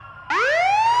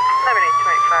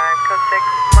7825, code 6,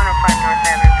 105 North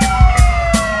Avenue,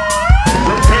 52.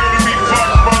 Prepare to be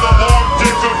fucked by the long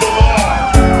dick of the law.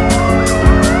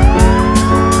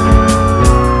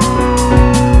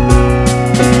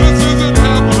 This isn't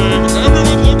happening.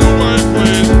 Everyone look away,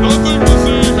 please. Nothing to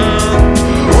see here.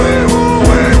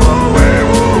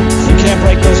 You can't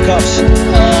break those cuffs.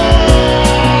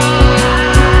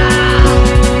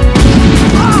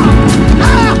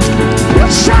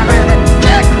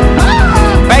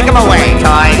 Make him away,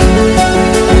 Toy.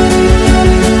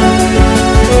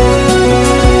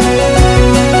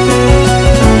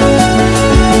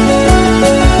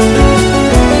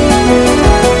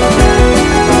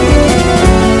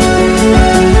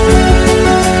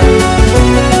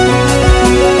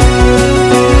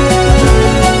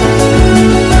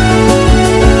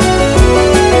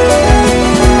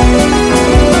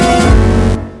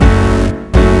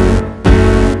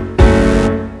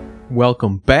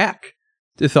 Welcome back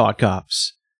to Thought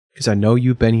Cops, because I know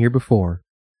you've been here before.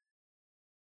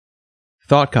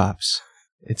 Thought Cops.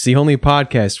 It's the only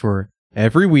podcast where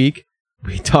every week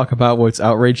we talk about what's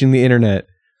outraging the internet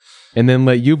and then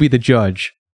let you be the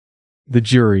judge, the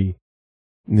jury,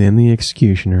 and then the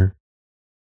executioner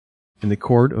in the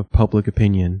court of public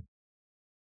opinion.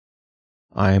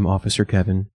 I am Officer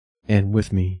Kevin, and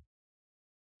with me,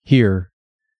 here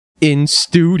in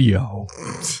studio,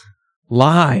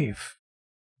 live,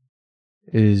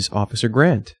 is Officer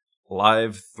Grant.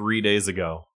 Live 3 days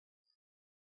ago.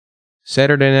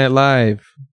 Saturday Night Live.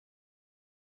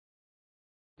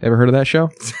 Ever heard of that show?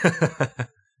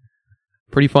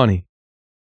 Pretty funny.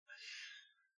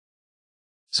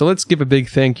 So let's give a big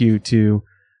thank you to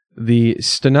the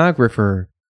stenographer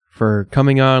for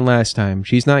coming on last time.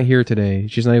 She's not here today.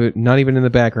 She's not even in the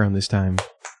background this time.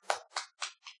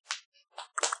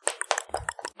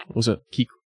 What was it? Key.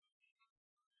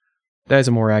 That is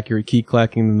a more accurate key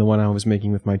clacking than the one I was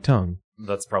making with my tongue.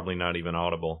 That's probably not even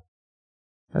audible.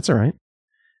 That's alright.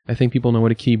 I think people know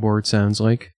what a keyboard sounds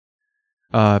like.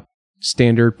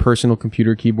 Standard personal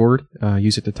computer keyboard.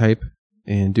 Use it to type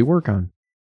and do work on.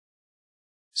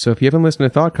 So if you haven't listened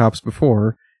to Thought Cops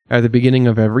before, at the beginning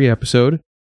of every episode,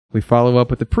 we follow up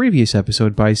with the previous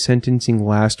episode by sentencing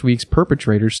last week's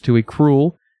perpetrators to a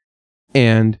cruel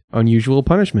and unusual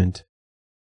punishment.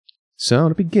 So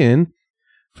to begin,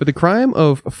 for the crime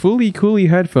of Fooly Cooly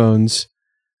headphones,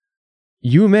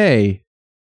 Yume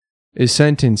is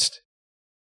sentenced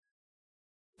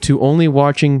to only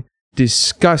watching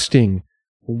disgusting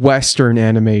Western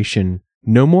animation.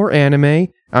 No more anime.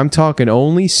 I'm talking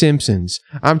only Simpsons.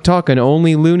 I'm talking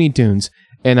only Looney Tunes.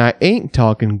 And I ain't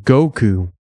talking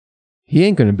Goku. He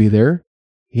ain't gonna be there.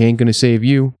 He ain't gonna save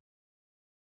you.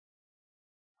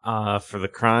 For the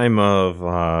crime of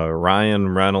Ryan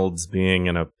Reynolds being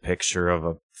in a picture of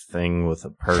a thing with a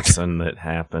person that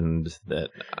happened, that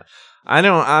I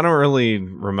don't really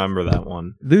remember that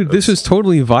one. Dude, this is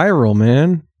totally viral,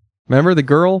 man. Remember the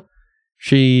girl?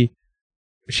 She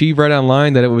read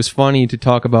online that it was funny to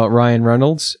talk about Ryan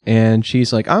Reynolds, and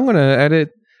she's like, I'm gonna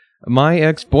edit my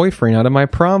ex-boyfriend out of my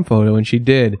prom photo, and she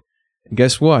did. And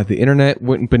guess what? The internet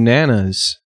went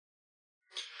bananas.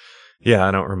 Yeah,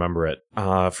 I don't remember it.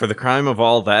 For the crime of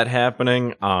all that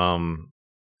happening, Ryan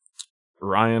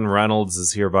Reynolds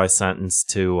is hereby sentenced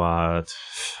to, I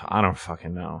don't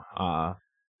fucking know.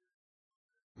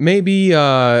 Maybe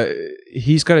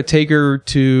he's got to take her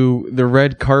to the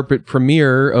red carpet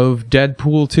premiere of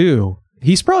Deadpool 2.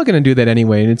 He's probably going to do that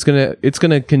anyway, and it's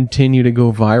gonna continue to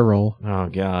go viral. Oh,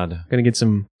 God. Going to get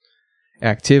some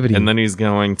activity. And then he's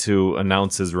going to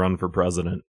announce his run for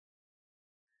president.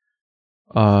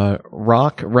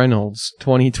 Rock Reynolds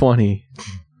 2020.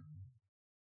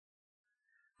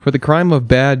 For the crime of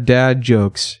bad dad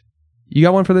jokes. You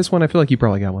got one for this one? I feel like you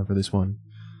probably got one for this one.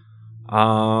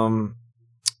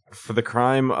 For the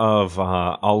crime of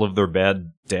all of their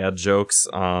bad dad jokes,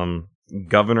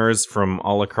 governors from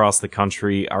all across the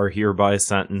country are hereby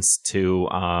sentenced to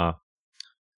a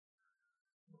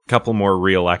couple more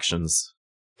re-elections,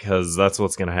 because that's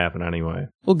what's going to happen anyway.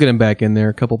 We'll get him back in there.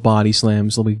 A couple body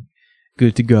slams. They'll be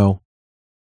good to go.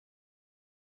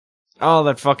 Oh,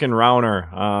 that fucking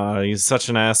Rauner. He's such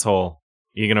an asshole.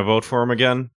 You gonna vote for him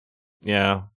again?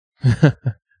 Yeah.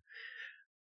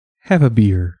 Have a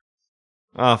beer.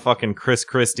 Oh, fucking Chris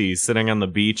Christie sitting on the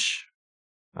beach.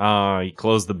 He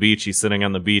closed the beach. He's sitting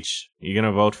on the beach. You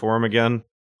gonna vote for him again?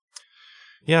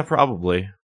 Yeah, probably.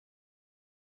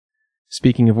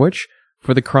 Speaking of which,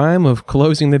 for the crime of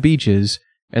closing the beaches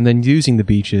and then using the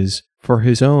beaches for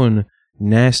his own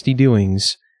nasty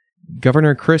doings,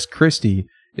 Governor Chris Christie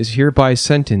is hereby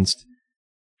sentenced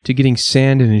to getting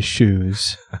sand in his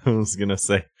shoes. I was gonna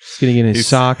say It's getting in his He's-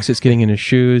 socks. It's getting in his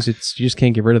shoes. You just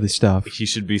can't get rid of this stuff. he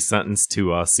should be sentenced to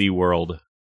SeaWorld.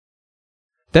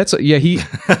 That's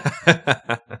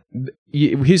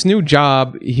his new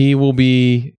job. He will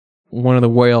be one of the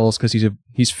whales because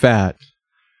he's fat.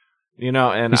 You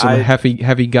know, and He's a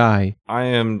heavy guy. I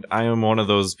am one of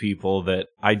those people that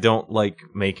I don't like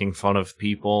making fun of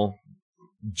people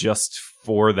just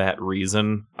for that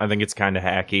reason. I think it's kind of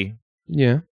hacky.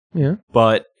 Yeah.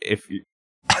 But if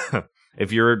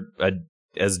you're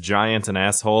as giant an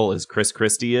asshole as Chris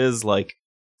Christie is, like,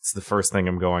 it's the first thing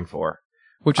I'm going for.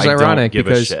 Which is I don't ironic give a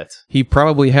because shit. he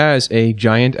probably has a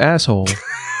giant asshole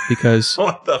because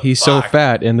What the he's so fuck?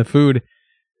 fat and the food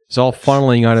is all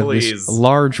funneling out of this Please.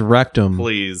 large rectum.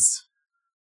 Please.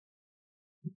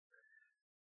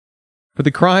 For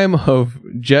the crime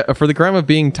of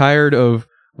being tired of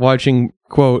watching,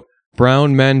 quote,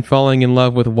 brown men falling in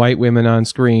love with white women on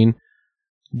screen,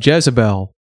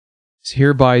 Jezebel is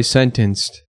hereby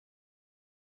sentenced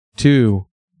to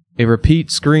a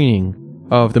repeat screening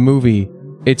of the movie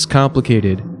It's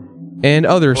Complicated and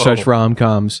other Whoa. such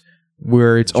rom-coms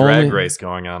where it's Drag only race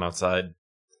going on outside.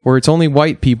 where it's only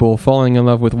white people falling in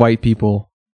love with white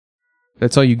people.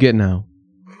 That's all you get now.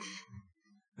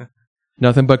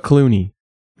 Nothing but Clooney.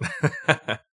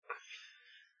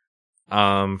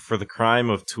 For the crime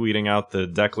of tweeting out the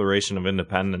Declaration of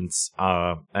Independence,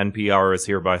 NPR is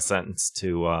hereby sentenced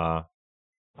to, I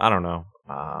don't know,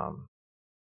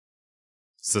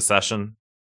 secession.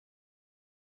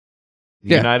 The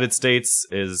Yeah. United States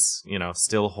is,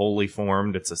 still wholly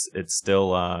formed. It's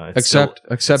still, Except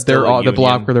still a the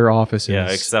block union. where their office is. yeah,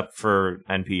 except for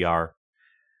NPR.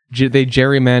 They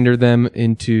gerrymandered them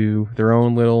into their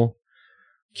own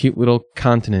cute little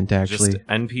continent, actually. Just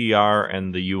NPR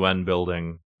and the UN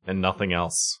building and nothing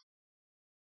else.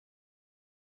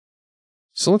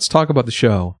 So let's talk about the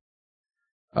show.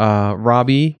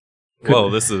 Robbie.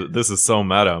 Whoa, this is so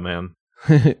meta, man.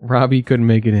 Robbie couldn't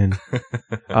make it in.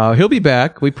 He'll be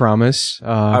back, we promise.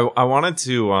 I wanted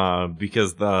to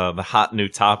because the hot new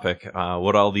topic,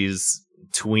 what all these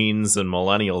tweens and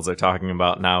millennials are talking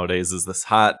about nowadays is this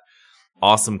hot,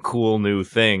 awesome, cool new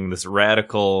thing, this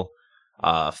radical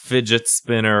fidget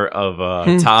spinner of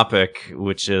a topic,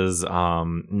 which is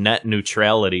net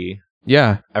neutrality.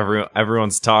 Yeah.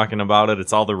 Everyone's talking about it.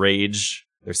 It's all the rage.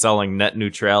 They're selling net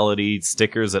neutrality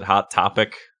stickers at Hot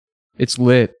Topic. It's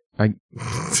lit.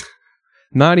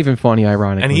 Not even funny,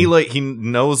 ironically. And he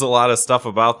knows a lot of stuff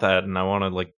about that, and I want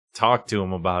to talk to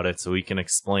him about it so he can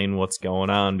explain what's going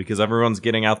on, because everyone's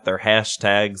getting out their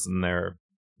hashtags and their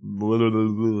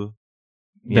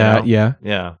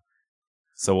yeah.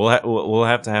 So we'll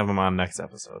have to have him on next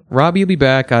episode. Robbie will be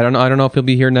back. I don't know if he'll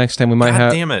be here next time. We might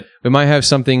God damn it! We might have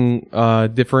something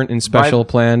different and special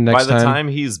planned next time. By the time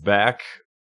he's back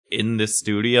in this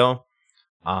studio,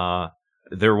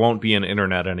 there won't be an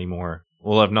internet anymore.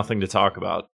 We'll have nothing to talk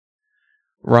about.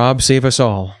 Rob, save us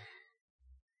all.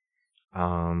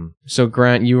 So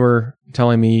Grant, you were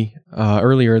telling me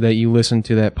earlier that you listened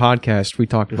to that podcast we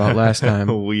talked about last time.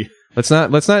 Let's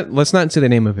not say the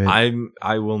name of it.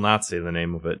 I will not say the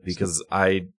name of it because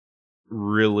I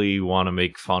really want to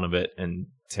make fun of it and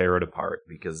tear it apart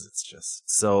because it's just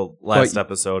so. Last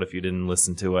episode, if you didn't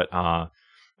listen to it,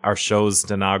 our show's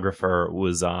stenographer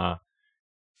was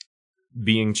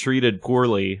being treated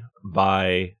poorly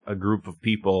by a group of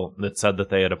people that said that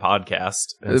they had a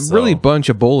podcast. And really bunch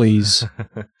of bullies.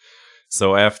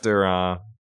 So after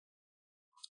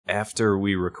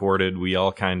we recorded, we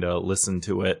all kind of listened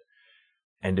to it,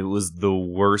 and it was the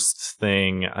worst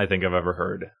thing I think I've ever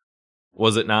heard.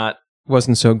 Was it not?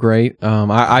 Wasn't so great.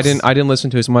 I didn't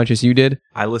listen to as much as you did.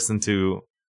 I listened to.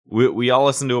 We all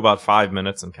listened to about 5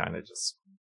 minutes and kind of just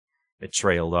it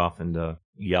trailed off into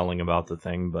yelling about the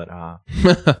thing. But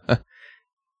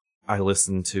I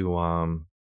listened to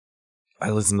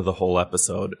the whole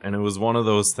episode, and it was one of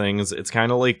those things. It's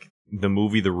kind of like the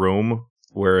movie The Room,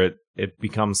 where it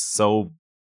becomes so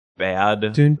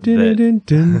bad.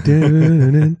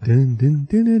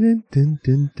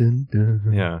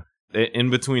 Yeah. In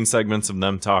between segments of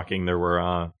them talking, there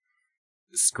were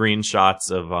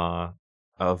screenshots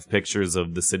of pictures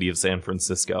of the city of San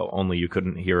Francisco, only you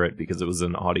couldn't hear it because it was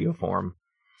in audio form.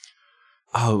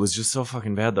 Oh, it was just so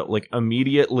fucking bad, though.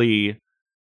 Immediately,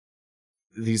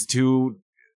 these two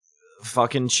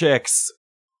fucking chicks,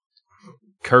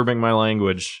 curbing my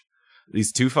language,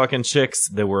 these two fucking chicks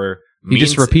that were mean. You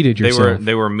just repeated yourself.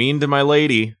 They were mean to my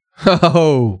lady.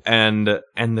 Oh. And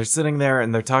they're sitting there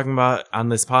and they're talking about on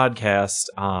this podcast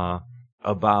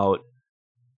about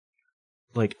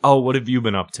what have you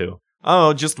been up to?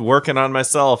 Oh, just working on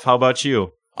myself. How about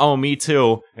you? oh, me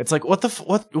too. It's like, what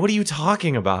are you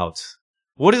talking about?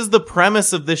 What is the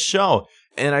premise of this show?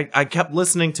 And I kept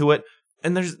listening to it,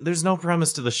 and there's no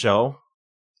premise to the show.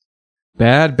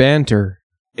 Bad banter.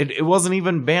 It wasn't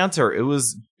even banter. It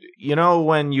was,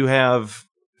 when you have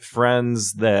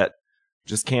friends that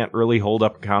just can't really hold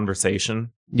up a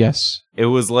conversation. Yes. It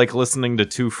was like listening to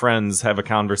two friends have a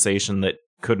conversation that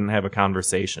couldn't have a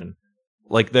conversation.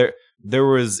 Like there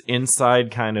was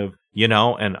inside kind of,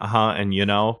 and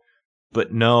and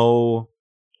but no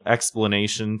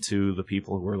explanation to the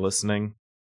people who were listening.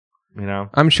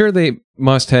 I'm sure they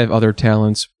must have other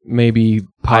talents. Maybe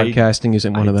podcasting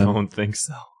isn't one of them. I don't think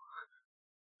so.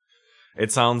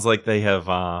 It sounds like they have,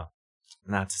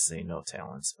 not to say no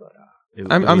talents, but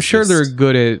I'm sure they're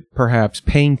good at perhaps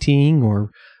painting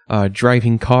or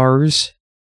driving cars.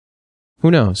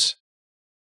 Who knows?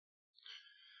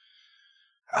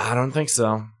 I don't think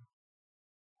so.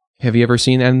 Have you ever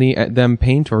seen them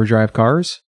paint or drive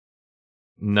cars?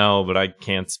 No, but I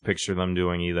can't picture them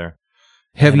doing either.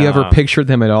 Have you ever pictured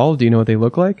them at all? Do you know what they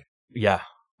look like? Yeah.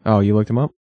 Oh, you looked them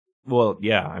up? Well,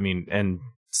 yeah. I mean, and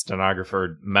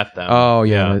stenographer met them. Oh,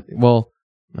 yeah. Well,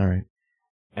 all right.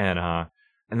 And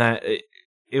that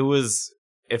it was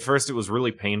at first it was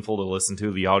really painful to listen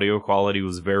to. The audio quality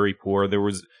was very poor.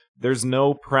 There's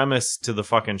no premise to the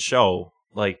fucking show.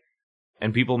 Like,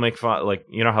 and people make fun, like,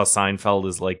 how Seinfeld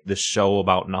is like this show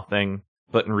about nothing,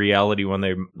 but in reality, when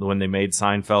they made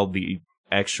Seinfeld, the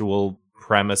actual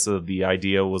premise of the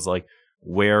idea was like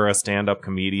where a stand-up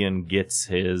comedian gets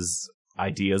his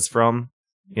ideas from.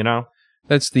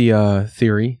 That's the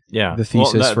theory. Yeah. The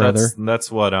thesis, rather.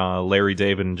 That's what Larry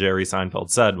David and Jerry Seinfeld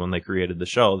said when they created the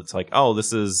show. It's like, oh,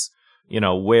 this is,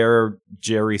 where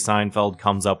Jerry Seinfeld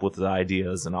comes up with the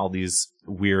ideas and all these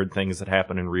weird things that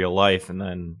happen in real life. And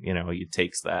then, he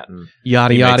takes that and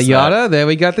yada, yada, yada. There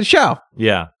we got the show.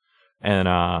 Yeah. And,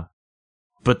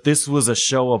 but this was a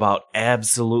show about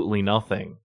absolutely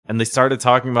nothing. And they started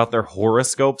talking about their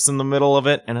horoscopes in the middle of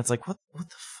it. And it's like, what the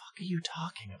fuck are you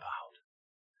talking about?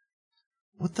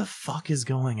 What the fuck is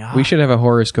going on? We should have a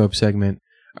horoscope segment.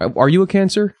 Are you a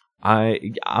Cancer?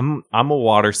 I'm a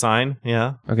water sign.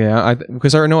 Yeah. Okay.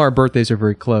 Because I know our birthdays are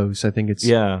very close. I think it's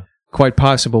quite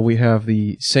possible we have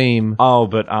the same. Oh,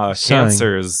 but sign.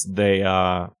 Cancers,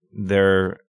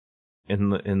 they're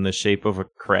in the shape of a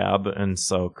crab, and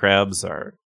so crabs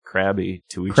are crabby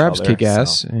to each Crabs other. Crabs kick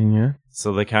ass, and yeah.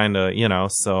 So they kind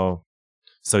of, so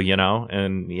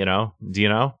and do you know? Do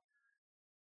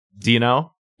you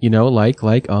know?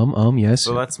 Yes.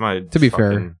 So that's my. To be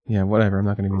fair, yeah, whatever. I'm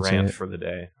not going to even rant say it for the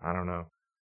day. I don't know.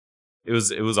 It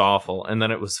was awful, and then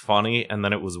it was funny, and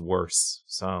then it was worse.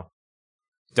 So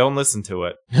don't listen to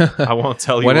it. I won't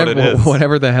tell you what it is.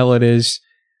 Whatever the hell it is,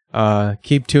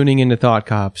 keep tuning into Thought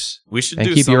Cops. We should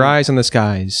keep your eyes on the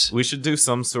skies. We should do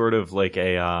some sort of like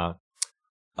a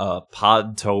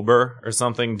Podtober or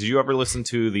something. Did you ever listen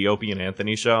to the Opie and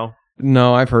Anthony show?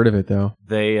 No, I've heard of it though.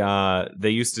 They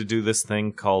used to do this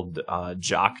thing called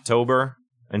Jocktober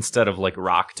instead of like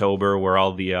Rocktober, where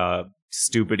all the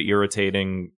stupid,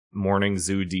 irritating morning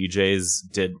zoo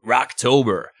DJs did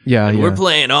Rocktober. Yeah, and we're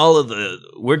playing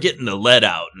we're getting the lead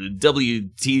out.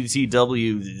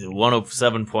 WTTW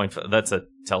 107.5. That's a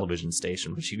television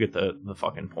station, but you get the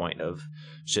fucking point of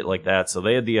shit like that. So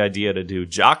they had the idea to do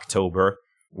Jocktober,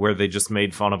 where they just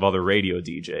made fun of other radio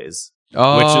DJs.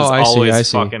 Oh, which is always I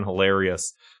see. fucking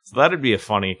hilarious. So that'd be a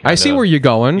funny I see where you're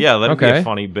going. Yeah, that'd be a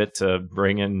funny bit to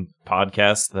bring in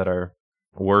podcasts that are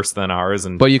worse than ours.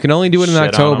 But you can only do it in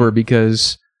October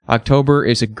because October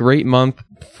is a great month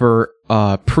for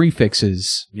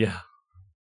prefixes. Yeah.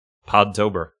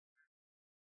 Podtober.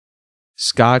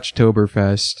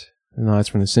 Scotchtoberfest. No, that's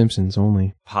from The Simpsons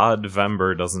only.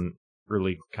 Podvember doesn't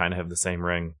really kind of have the same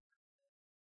ring.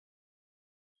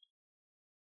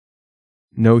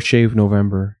 No Shave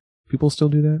November. People still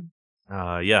do that?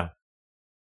 Yeah.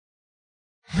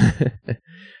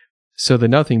 So the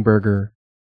Nothing Burger,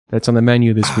 that's on the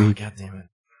menu this week. God damn it.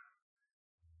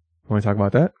 Want to talk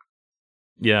about that?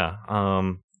 Yeah.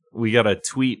 We got a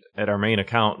tweet at our main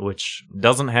account, which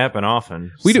doesn't happen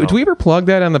often. Do we ever plug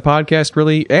that on the podcast,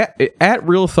 really? At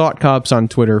Real Thought Cops on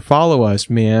Twitter. Follow us,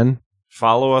 man.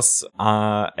 Follow us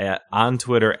on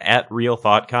Twitter at Real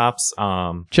Thought Cops.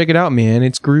 Check it out, man.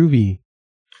 It's groovy.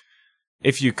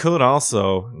 If you could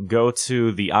also go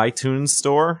to the iTunes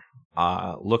store,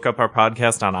 look up our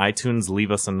podcast on iTunes, leave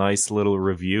us a nice little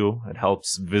review. It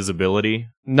helps visibility.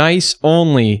 Nice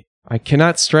only. I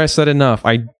cannot stress that enough.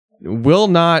 I will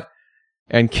not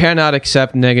and cannot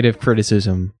accept negative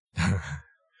criticism.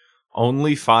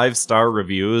 Only 5-star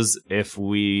reviews if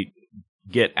we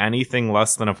get anything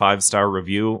less than a 5-star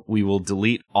review, we will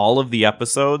delete all of the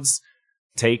episodes,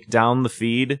 take down the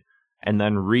feed, and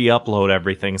then re-upload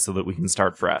everything so that we can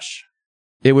start fresh.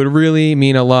 It would really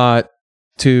mean a lot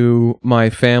to my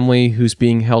family who's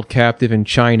being held captive in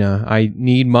China. I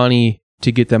need money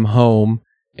to get them home,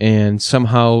 and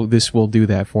somehow this will do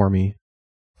that for me.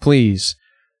 Please,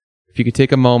 if you could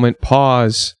take a moment,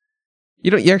 pause. You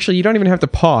don't even have to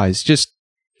pause. Just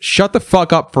shut the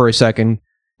fuck up for a second,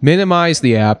 minimize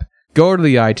the app, go to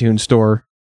the iTunes store,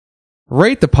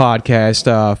 rate the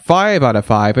podcast 5 out of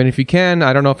 5, and if you can,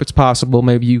 I don't know if it's possible,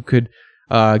 maybe you could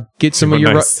get some of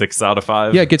your 6 out of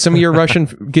 5. Yeah, get some of your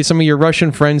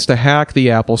Russian friends to hack the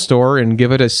Apple Store and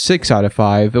give it a 6 out of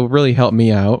 5. It'll really help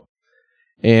me out.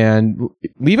 And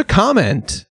leave a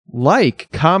comment,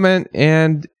 comment,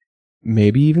 and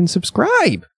maybe even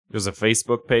subscribe. There's a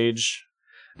Facebook page.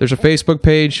 There's a Facebook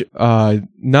page. It's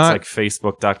like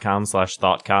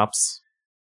facebook.com/thoughtcops.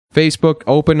 Facebook,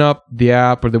 open up the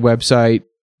app or the website,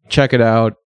 check it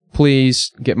out.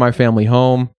 Please get my family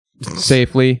home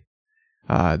safely.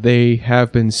 They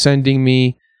have been sending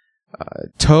me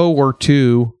toe or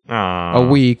two a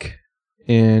week,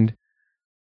 and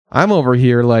I'm over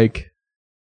here like,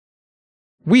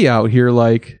 we out here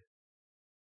like,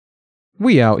 I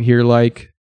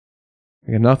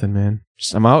got nothing, man.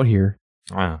 I'm out here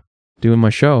doing my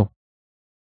show.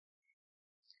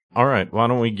 All right, why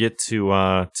don't we get to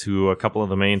a couple of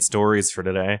the main stories for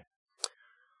today?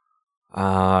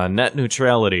 Net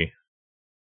neutrality.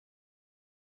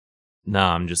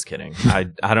 Nah, I'm just kidding.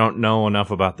 I don't know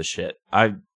enough about the shit.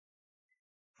 I've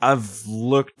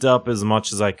looked up as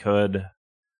much as I could.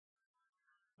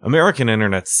 American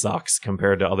internet sucks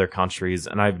compared to other countries,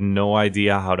 and I have no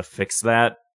idea how to fix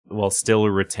that while still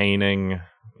retaining,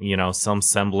 some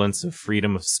semblance of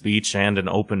freedom of speech and an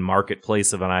open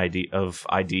marketplace of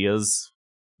ideas.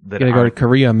 You gotta go to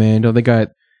Korea, man. Don't they got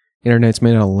internet's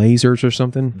made out of lasers or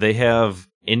something? They have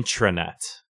intranet.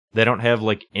 They don't have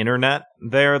internet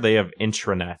there. They have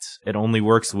intranet. It only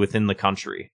works within the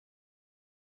country.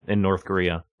 In North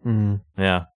Korea. Mm-hmm.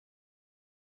 Yeah.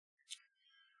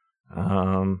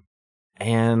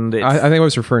 And I think I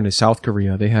was referring to South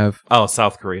Korea. They have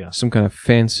South Korea, some kind of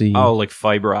fancy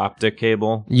fiber optic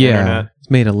cable. Yeah, internet. It's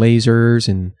made of lasers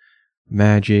and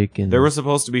magic. And there was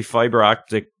supposed to be fiber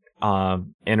optic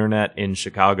internet in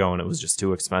Chicago, and it was just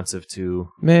too expensive to.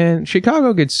 Man,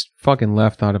 Chicago gets fucking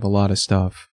left out of a lot of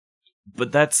stuff.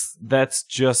 But that's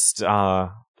just I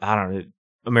don't know.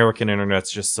 American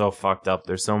internet's just so fucked up.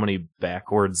 There's so many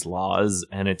backwards laws,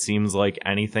 and it seems like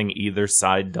anything either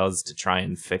side does to try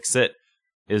and fix it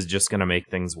is just going to make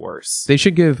things worse. They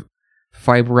should give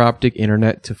fiber optic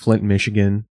internet to Flint,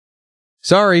 Michigan.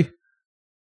 Sorry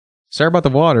about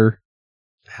the water.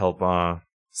 Help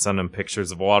send them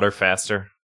pictures of water faster.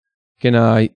 Can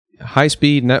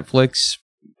high-speed Netflix,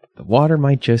 the water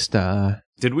might just...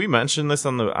 Did we mention this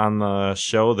on the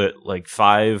show that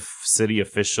 5 city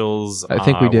officials I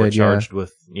think we did, were charged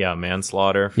with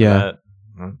manslaughter for that?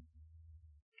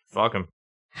 Fuck them.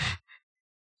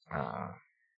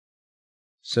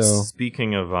 So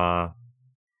speaking of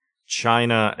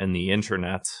China and the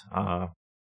internet,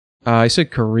 I said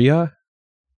Korea.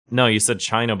 No, you said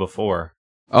China before.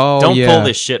 Oh, don't pull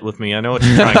this shit with me. I know what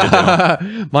you're trying to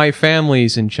do. My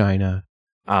family's in China.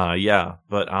 Yeah,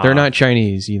 but they're not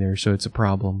Chinese either, so it's a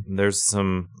problem. There's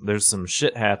some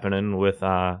shit happening with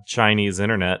Chinese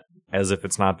internet, as if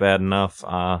it's not bad enough.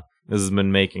 This has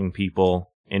been making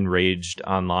people enraged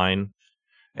online,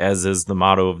 as is the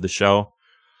motto of the show.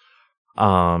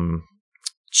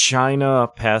 China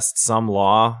passed some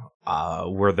law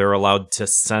where they're allowed to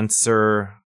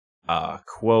censor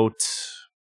quote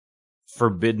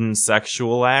forbidden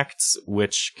sexual acts,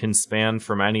 which can span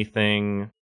from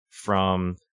anything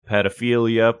from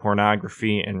pedophilia,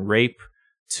 pornography, and rape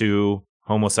to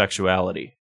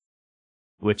homosexuality.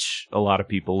 Which a lot of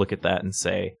people look at that and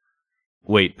say,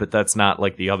 wait, but that's not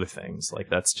like the other things.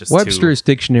 That's just Webster's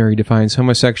dictionary defines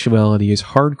homosexuality as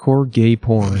hardcore gay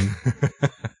porn.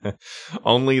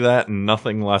 Only that and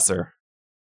nothing lesser.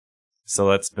 So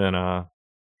that's been I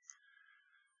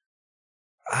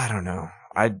don't know.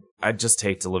 I'd just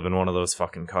hate to live in one of those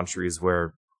fucking countries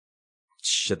where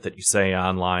shit that you say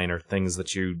online or things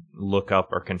that you look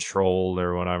up are controlled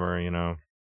or whatever,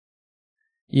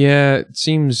 Yeah, it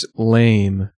seems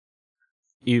lame.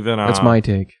 Even that's my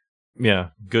take. Yeah,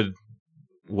 good,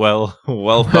 well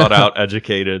thought out,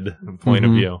 educated point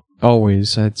of view.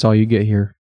 Always, that's all you get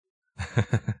here.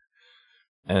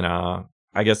 And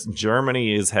I guess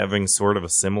Germany is having sort of a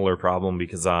similar problem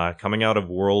because coming out of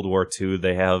World War II,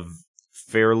 they have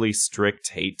fairly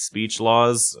strict hate speech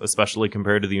laws, especially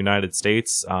compared to the United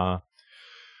States.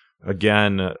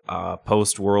 Again,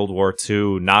 post World War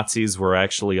II, Nazis were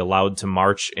actually allowed to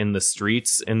march in the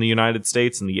streets in the United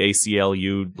States, and the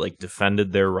ACLU like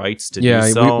defended their rights to do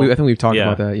so. I think we've talked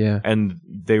Yeah. about that. Yeah, And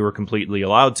they were completely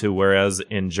allowed to, whereas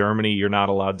in Germany, you're not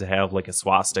allowed to have like a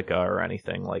swastika or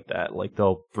anything like that. Like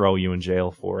they'll throw you in jail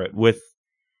for it with,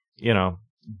 you know,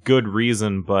 good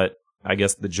reason. But I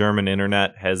guess the German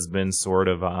internet has been sort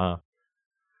of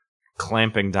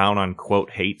clamping down on quote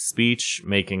hate speech,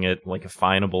 making it like a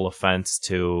finable offense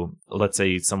to, let's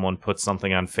say someone puts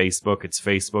something on Facebook. It's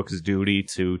Facebook's duty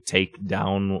to take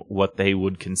down what they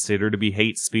would consider to be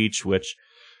hate speech, which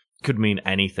could mean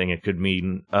anything. It could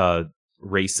mean a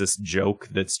racist joke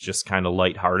that's just kind of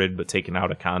lighthearted but taken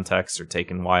out of context or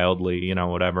taken wildly, you know,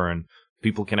 whatever. And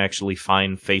people can actually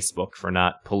fine Facebook for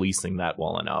not policing that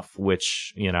well enough,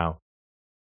 which, you know,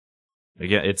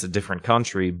 again, it's a different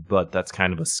country, but that's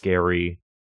kind of a scary,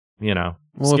 you know,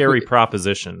 Well, scary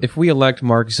proposition. if we elect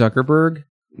Mark Zuckerberg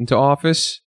into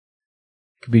office,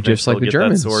 it could be just like the Get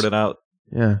Germans. that sorted out.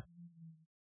 Yeah,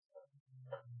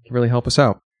 can really help us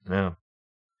out. Yeah.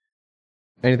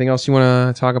 Anything else you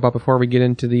want to talk about before we get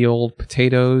into the old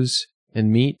potatoes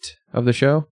and meat of the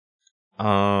show?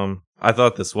 I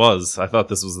thought this was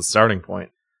the starting point.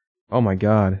 Oh my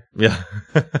god, Yeah.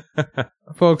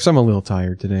 folks, I'm a little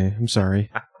tired today. I'm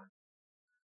sorry.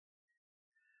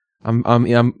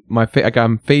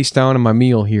 I'm face down in my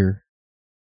meal here.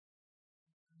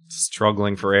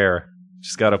 Struggling for air.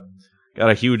 Just got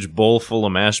a huge bowl full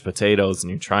of mashed potatoes,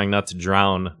 and you're trying not to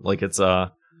drown like it's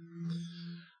a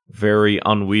very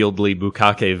unwieldy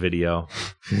bukkake video.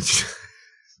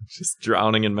 Just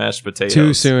drowning in mashed potatoes.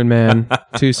 Too soon, man.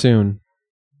 Too soon.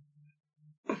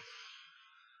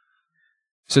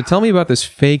 So tell me about this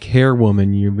fake hair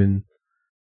woman you've been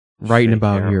writing Fake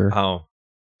about hair. here. Oh.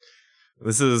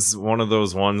 This is one of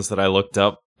those ones that I looked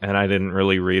up and I didn't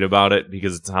really read about it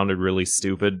because it sounded really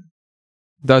stupid.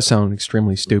 Does sound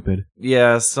extremely stupid.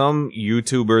 Yeah, some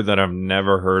YouTuber that I've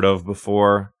never heard of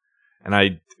before, and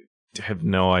I have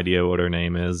no idea what her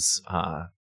name is.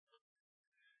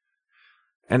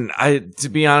 And to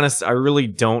be honest, I really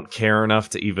don't care enough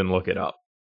to even look it up.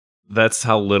 That's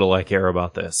how little I care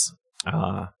about this.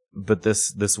 But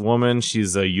this woman,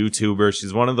 she's a YouTuber.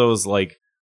 She's one of those, like,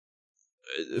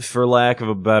 for lack of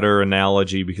a better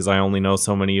analogy, because I only know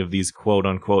so many of these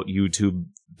quote-unquote YouTube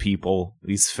people,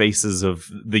 these faces of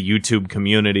the YouTube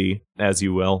community, as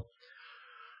you will.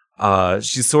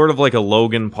 She's sort of like a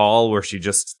Logan Paul, where she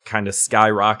just kind of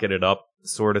skyrocketed up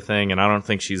sort of thing, and I don't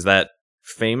think she's that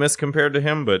famous compared to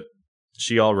him, but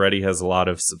she already has a lot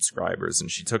of subscribers, and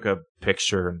she took a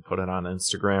picture and put it on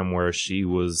Instagram where she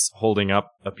was holding up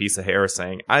a piece of hair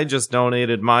saying, I just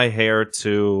donated my hair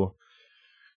to,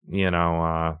 you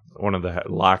know, one of the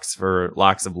Locks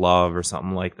of Love or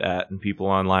something like that. And people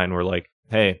online were like,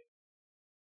 hey,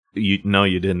 you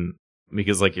didn't,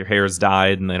 because like your hair's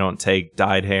dyed and they don't take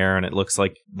dyed hair, and it looks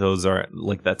like those are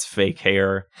like, that's fake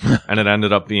hair. And it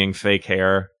ended up being fake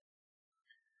hair.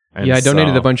 And yeah, I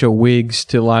donated so, a bunch of wigs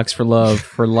to Locks for Love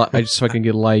I just so I can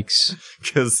get likes.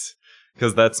 because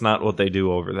that's not what they do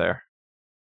over there.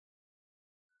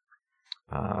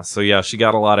 So yeah, she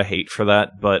got a lot of hate for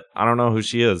that, but I don't know who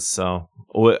she is. So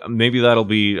maybe that'll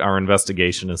be our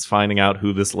investigation, is finding out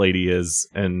who this lady is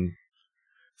and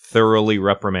thoroughly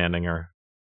reprimanding her.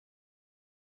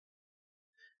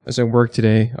 As I worked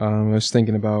today, I was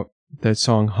thinking about that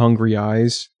song "Hungry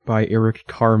Eyes" by Eric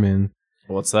Carmen.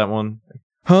 What's that one?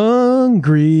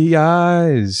 Hungry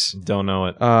Eyes. Don't know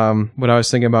it. But I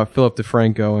was thinking about Philip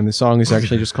DeFranco, and the song is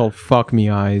actually just called "Fuck Me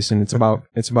Eyes," and it's about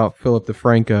Philip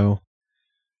DeFranco.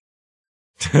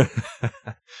 Do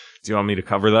you want me to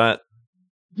cover that?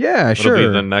 Yeah, It'll sure. be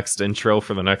the next intro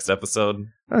for the next episode.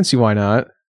 I don't see why not.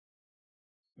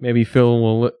 Maybe Phil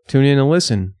will tune in and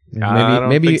listen. I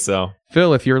don't think so.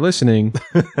 Phil, if you're listening,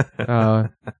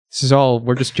 this is all,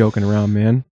 we're just joking around,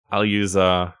 man. I'll use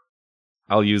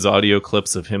audio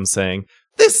clips of him saying,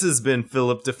 "This has been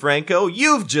Philip DeFranco.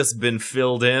 You've just been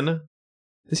filled in."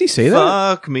 Does he say that?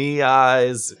 Fuck me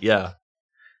eyes. Yeah.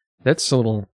 That's a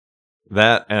little...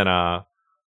 That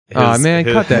and man,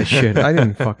 cut that shit. I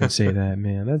didn't fucking say that,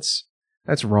 man.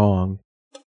 That's wrong.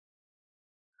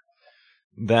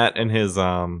 That and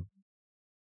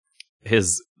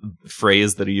his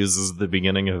phrase that he uses at the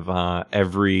beginning of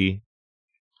every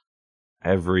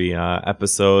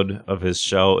episode of his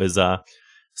show is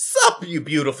 "Sup, you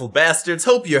beautiful bastards.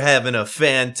 Hope you're having a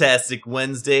fantastic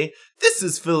Wednesday. This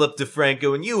is Philip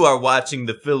DeFranco, and you are watching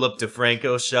the Philip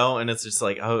DeFranco Show." And it's just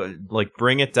like, oh, like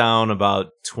bring it down about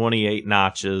 28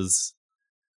 notches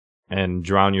and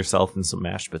drown yourself in some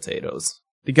mashed potatoes.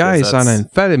 The guy's on that's-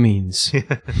 amphetamines.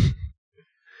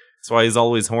 That's why he's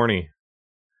always horny.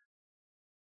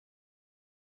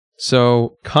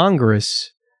 So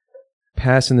Congress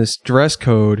passing this dress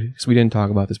code, because we didn't talk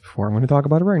about this before. I'm going to talk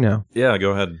about it right now. Yeah,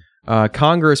 go ahead.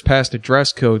 Congress passed a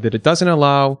dress code that it doesn't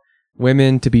allow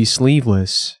women to be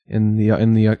sleeveless in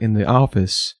the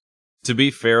office. To be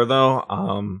fair, though,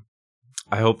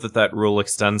 I hope that rule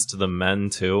extends to the men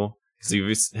too.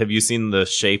 Because have you seen the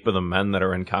shape of the men that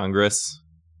are in Congress?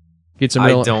 Get some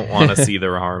real, I don't want to see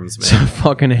their arms, some man.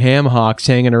 fucking ham hocks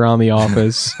hanging around the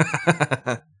office.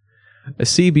 A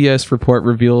CBS report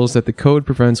reveals that the code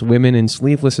prevents women in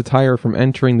sleeveless attire from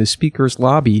entering the speaker's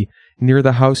lobby near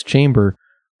the House chamber.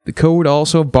 The code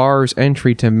also bars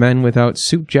entry to men without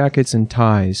suit jackets and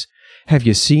ties. Have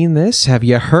you seen this? Have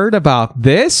you heard about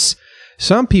this?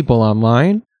 Some people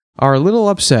online are a little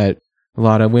upset. A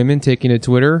lot of women taking to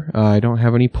Twitter. I don't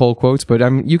have any poll quotes, but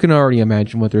you can already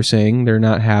imagine what they're saying. They're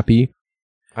not happy.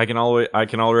 I can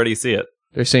already see it.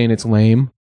 They're saying it's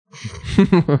lame.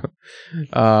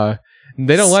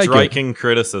 They don't like it. Striking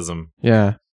criticism.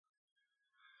 Yeah.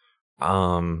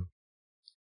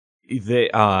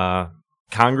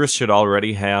 Congress should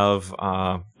already have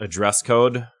a dress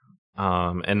code,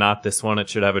 and not this one. It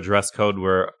should have a dress code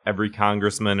where every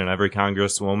congressman and every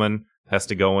congresswoman has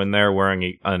to go in there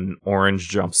wearing an orange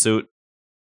jumpsuit.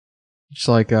 Just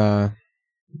like,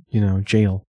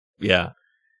 jail. Yeah.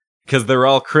 Because they're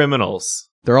all criminals.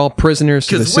 They're all prisoners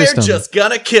to the system. Because we're just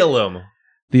gonna kill them.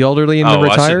 The elderly and the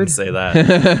retired? I shouldn't say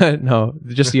that. No,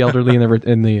 just the elderly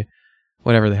and the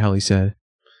whatever the hell he said.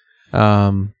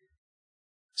 So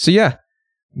yeah,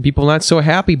 people not so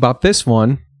happy about this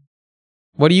one.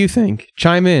 What do you think?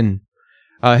 Chime in.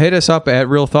 Hit us up at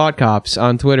Real Thought Cops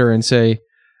on Twitter and say,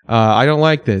 I don't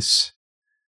like this.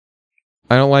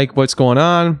 I don't like what's going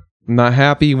on. I'm not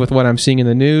happy with what I'm seeing in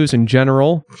the news in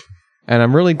general. And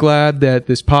I'm really glad that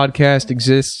this podcast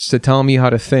exists to tell me how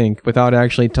to think without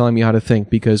actually telling me how to think,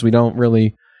 because we don't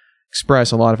really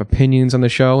express a lot of opinions on the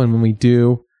show. And when we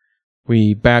do,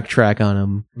 we backtrack on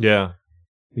them. Yeah.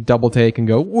 We double take and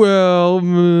go, well,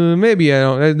 maybe I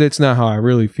don't. That's not how I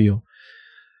really feel.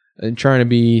 And trying to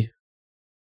be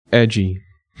edgy.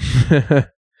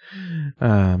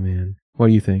 Ah, man. What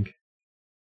do you think?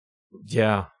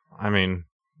 Yeah. I mean,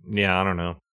 yeah, I don't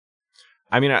know.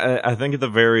 I mean, I think at the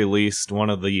very least, one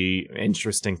of the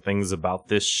interesting things about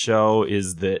this show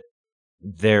is that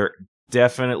there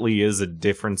definitely is a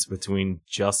difference between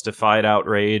justified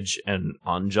outrage and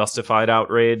unjustified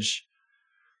outrage.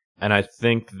 And I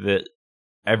think that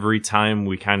every time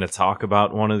we kind of talk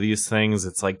about one of these things,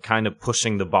 it's like kind of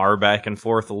pushing the bar back and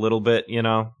forth a little bit,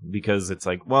 because it's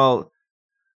like, well,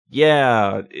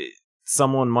 yeah,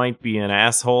 someone might be an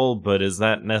asshole, but is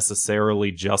that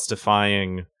necessarily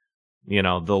justifying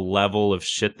the level of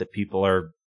shit that people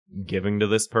are giving to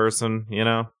this person,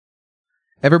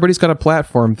 Everybody's got a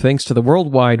platform thanks to the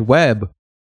World Wide Web.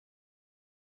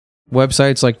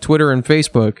 Websites like Twitter and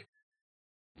Facebook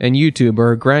and YouTube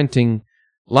are granting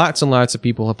lots and lots of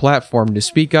people a platform to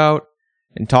speak out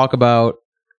and talk about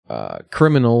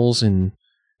criminals and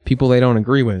people they don't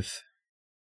agree with.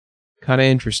 Kind of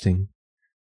interesting.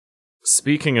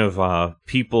 Speaking of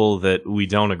people that we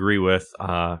don't agree with,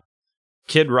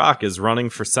 Kid Rock is running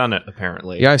for Senate,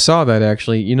 apparently. Yeah, I saw that,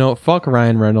 actually. Fuck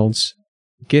Ryan Reynolds.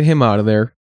 Get him out of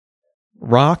there.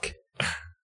 Rock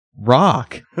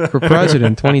for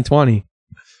president 2020.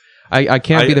 I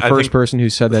can't be the first person who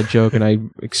said that joke, and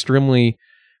I'm extremely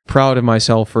proud of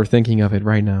myself for thinking of it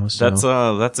right now.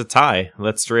 So. That's a tie.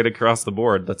 That's straight across the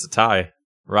board. That's a tie.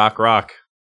 Rock. Rock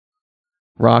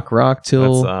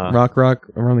till rock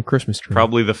around the Christmas tree.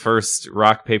 Probably the first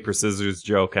rock, paper, scissors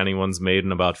joke anyone's made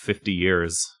in about 50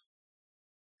 years.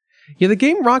 Yeah, the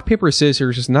game Rock, Paper,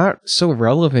 Scissors is not so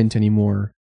relevant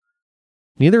anymore.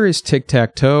 Neither is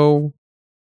Tic-Tac-Toe.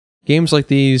 Games like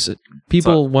these,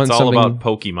 people want something... It's all about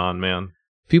Pokemon, man.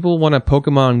 People want a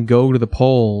Pokemon Go to the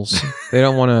polls. They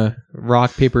don't want to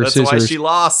rock, paper, scissors. That's why she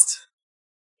lost.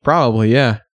 Probably,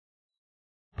 yeah.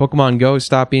 Pokemon Go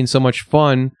stopped being so much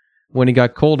fun when it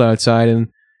got cold outside, and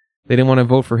they didn't want to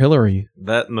vote for Hillary.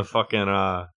 That and the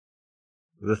fucking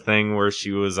the thing where she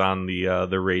was on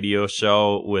the radio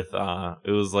show with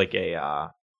it was like an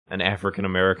African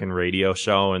American radio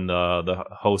show, and the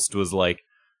host was like,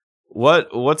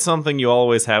 What's something you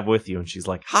always have with you? And she's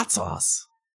like, hot sauce.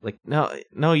 Like,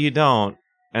 no, you don't.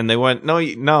 And they went,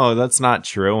 no, that's not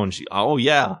true. And she, oh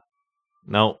yeah,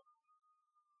 no.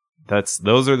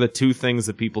 Those are the two things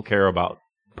that people care about.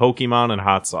 Pokemon and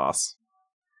hot sauce.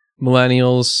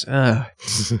 Millennials,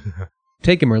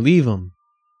 take him or leave him.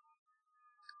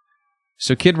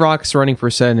 So Kid Rock's running for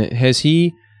Senate. Has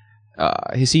he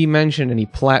mentioned any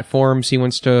platforms he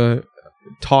wants to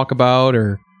talk about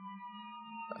or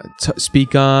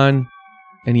speak on?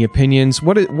 Any opinions?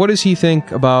 What does he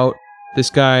think about this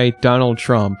guy, Donald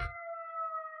Trump?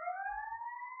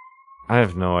 I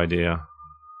have no idea.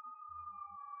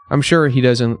 I'm sure he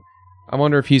doesn't. I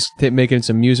wonder if he's making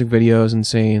some music videos and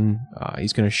saying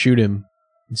he's going to shoot him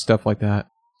and stuff like that.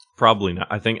 Probably not.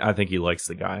 I think he likes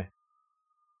the guy.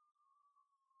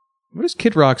 What is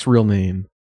Kid Rock's real name?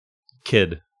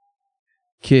 Kid.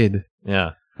 Kid.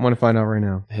 Yeah. I want to find out right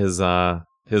now. His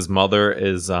mother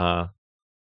is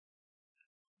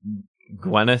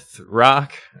Gwyneth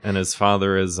Rock, and his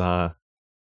father is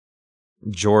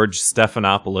George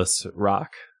Stephanopoulos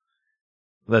Rock.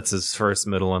 That's his first,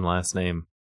 middle, and last name.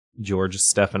 George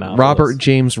Stephanopoulos. Robert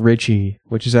James Ritchie,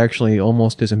 which is actually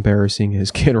almost as embarrassing as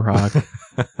Kid Rock.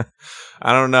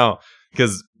 I don't know,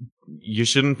 because you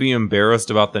shouldn't be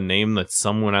embarrassed about the name that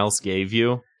someone else gave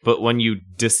you, but when you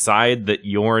decide that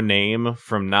your name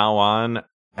from now on,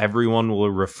 everyone will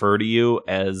refer to you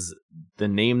as the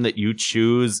name that you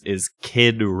choose is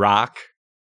Kid Rock,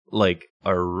 like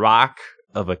a rock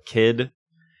of a kid.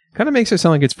 Kind of makes it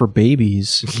sound like it's for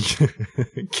babies.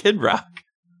 Kid Rock.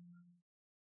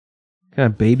 Kind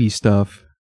of baby stuff.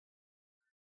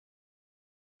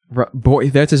 Boy,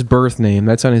 that's his birth name.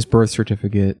 That's on his birth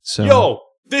certificate. So. Yo,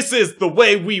 this is the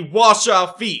way we wash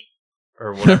our feet,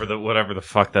 or whatever the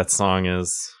fuck that song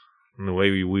is. And the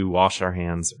way we wash our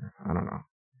hands. I don't know.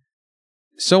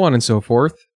 So on and so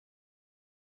forth.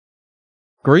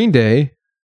 Green Day,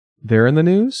 they're in the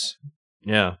news?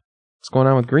 Yeah. What's going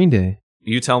on with Green Day?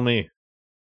 You tell me.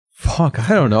 Fuck,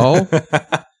 I don't know.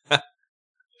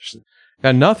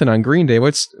 Got nothing on Green Day.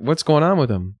 What's going on with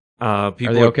them? Are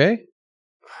they okay?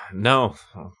 No.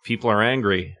 People are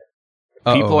angry.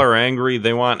 Uh-oh. People are angry.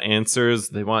 They want answers.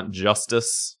 They want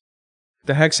justice. What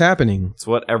the heck's happening? It's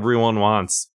what everyone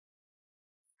wants.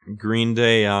 Green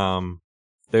Day,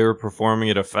 they were performing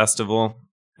at a festival,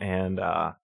 and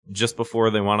just before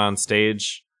they went on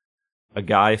stage, a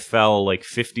guy fell like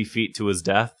 50 feet to his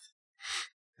death.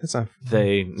 That's not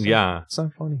funny. It's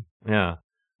not funny. Yeah.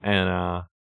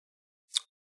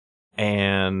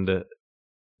 And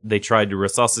they tried to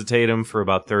resuscitate him for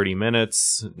about 30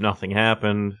 minutes. Nothing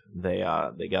happened. They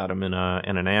got him in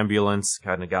an ambulance,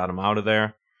 kind of got him out of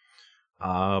there.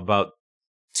 About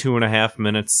 2.5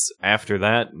 minutes after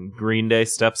that, Green Day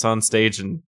steps on stage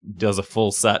and does a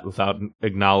full set without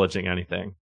acknowledging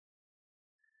anything.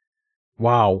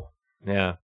 Wow.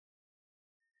 Yeah.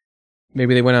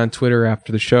 Maybe they went on Twitter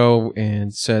after the show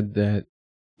and said that...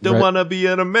 Don't want to be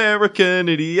an American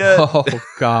idiot. Oh,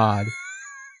 God.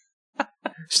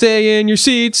 Stay in your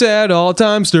seats at all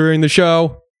times during the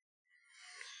show.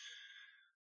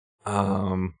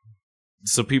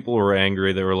 So people were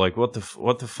angry. They were like, "What the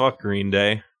fuck, Green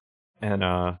Day?" And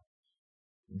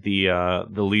the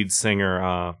lead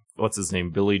singer, what's his name,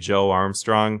 Billy Joe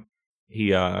Armstrong,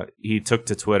 he took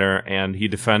to Twitter and he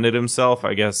defended himself.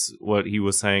 I guess what he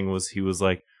was saying was, he was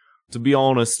like, "To be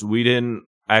honest, we didn't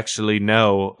actually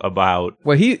know about."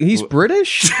 Well, he's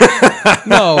British?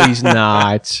 No, he's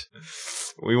not.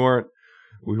 We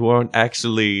weren't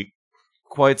actually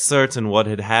quite certain what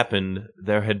had happened.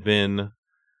 There had been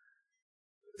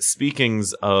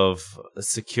speakings of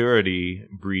security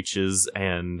breaches,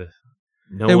 and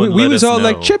we was all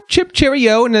like chip chip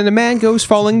cheerio, and then the man goes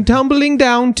falling tumbling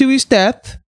down to his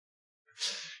death.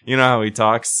 You know how he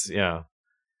talks? Yeah.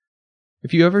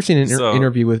 If you ever seen an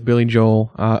interview with Billy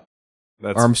Joel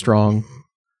Armstrong,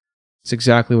 it's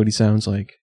exactly what he sounds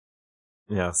like.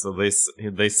 Yeah, so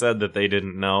they said that they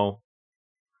didn't know,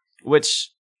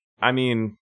 which, I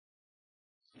mean,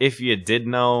 if you did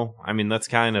know, I mean, that's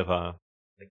kind of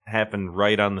happened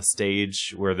right on the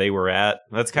stage where they were at.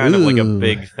 That's kind of like a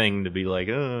big thing to be like,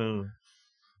 oh.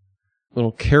 A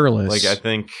little careless. Like, I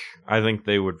think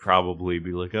they would probably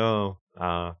be like, oh,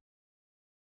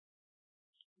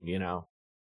 you know,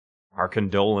 our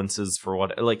condolences for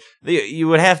what, like, you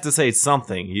would have to say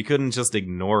something. You couldn't just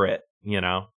ignore it, you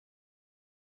know?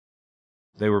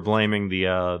 They were blaming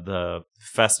the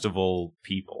festival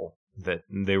people, that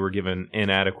they were given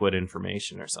inadequate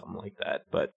information or something like that,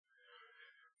 but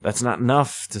that's not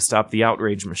enough to stop the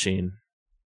outrage machine.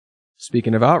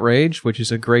 Speaking of outrage, which is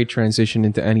a great transition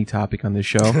into any topic on this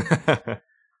show,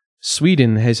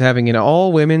 Sweden is having an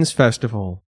all-women's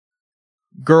festival,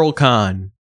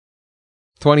 GirlCon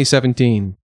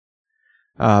 2017.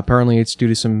 Apparently it's due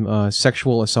to some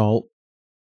sexual assault,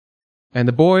 and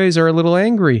the boys are a little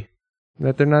angry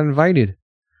that they're not invited.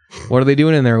 What are they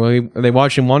doing in there? Are they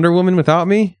watching Wonder Woman without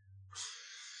me?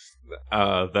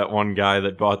 That one guy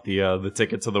that bought the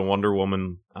ticket to the Wonder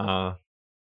Woman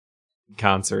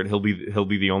concert, he'll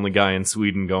be the only guy in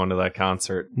Sweden going to that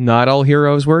concert. Not all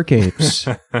heroes wear capes.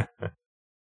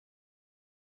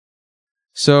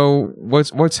 So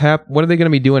what are they going to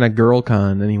be doing at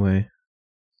GirlCon anyway?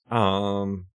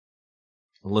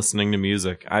 Listening to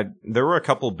music. There were a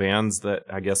couple bands that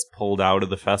I guess pulled out of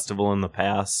the festival in the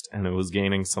past, and it was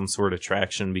gaining some sort of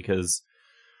traction because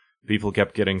people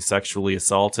kept getting sexually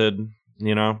assaulted,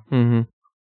 you know? Mm-hmm.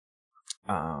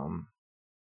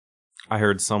 I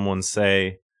heard someone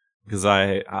say, because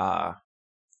I'll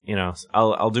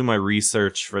do my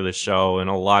research for the show in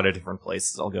a lot of different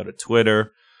places. I'll go to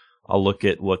Twitter. I'll look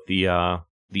at what the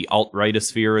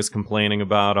alt-rightosphere is complaining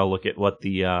about. I'll look at what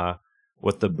the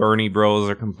Bernie Bros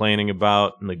are complaining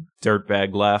about and the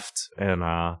dirtbag left, and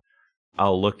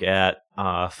I'll look at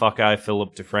Fuckeye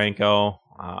Philip DeFranco,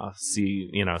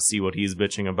 see what he's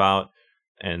bitching about,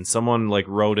 and someone like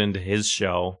wrote into his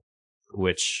show,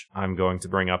 which I'm going to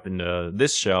bring up into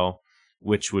this show,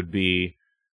 which would be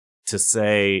to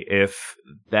say if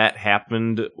that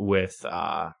happened with,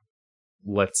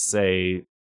 let's say,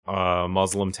 a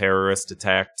Muslim terrorist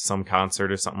attacked some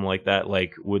concert or something like that,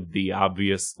 like would the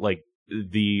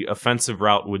offensive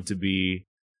route would be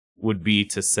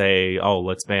to say, oh,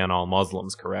 let's ban all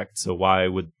Muslims, correct? So why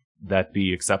would that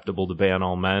be acceptable to ban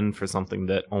all men for something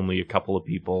that only a couple of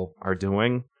people are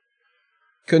doing?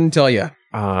 Couldn't tell you.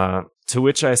 To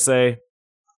which I say,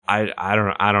 I don't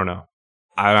know.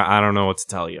 I don't know what to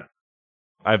tell you.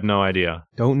 I have no idea.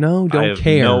 Don't know, I don't have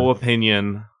care. no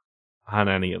opinion on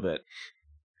any of it.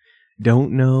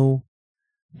 Don't know,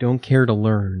 don't care to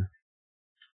learn.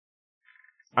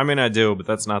 I mean, I do, but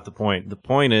that's not the point. The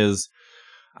point is,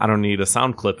 I don't need a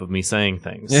sound clip of me saying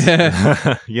things.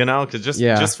 You know, because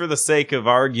just for the sake of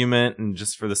argument and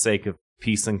just for the sake of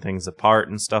piecing things apart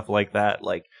and stuff like that,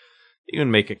 like, you can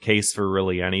make a case for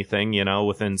really anything, you know,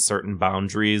 within certain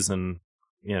boundaries, and,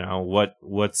 you know, what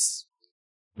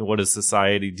does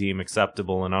society deem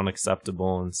acceptable and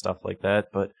unacceptable and stuff like that.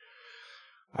 But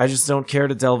I just don't care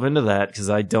to delve into that because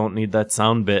I don't need that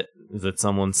sound bit that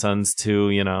someone sends to,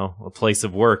 you know, a place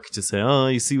of work to say, oh,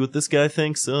 you see what this guy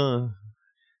thinks?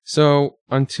 So,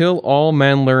 until all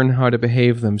men learn how to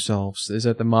behave themselves, is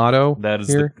that the motto? That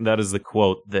is the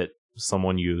quote that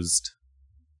someone used.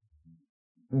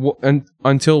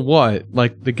 Until what?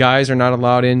 Like, the guys are not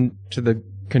allowed into the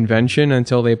convention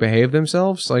until they behave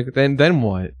themselves? Like, then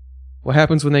what? What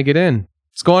happens when they get in?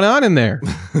 What's going on in there?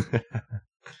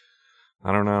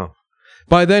 I don't know.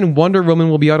 By then, Wonder Woman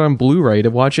will be out on Blu-ray to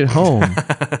watch at home.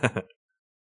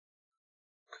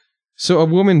 So a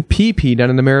woman pee-peed on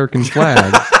an American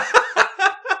flag.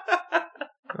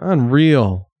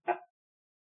 Unreal.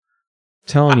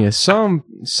 Telling you, some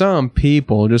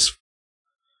people just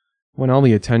want all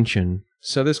the attention.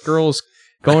 So this girl's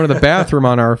going to the bathroom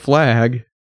on our flag.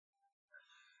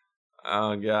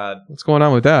 Oh, God. What's going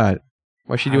on with that?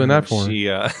 What's she doing that for?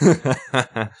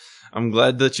 I'm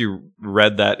glad that you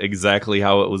read that exactly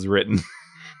how it was written.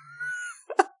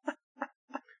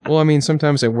 Well, I mean,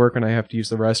 sometimes at work and I have to use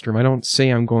the restroom. I don't say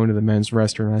I'm going to the men's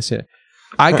restroom. I say,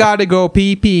 I gotta go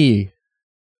pee-pee.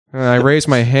 And I raise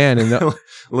my hand and...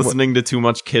 Listening to too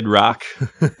much Kid Rock.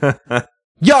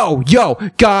 Yo,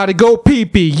 gotta go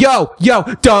pee-pee. Yo,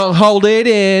 don't hold it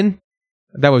in.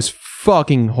 That was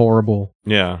fucking horrible.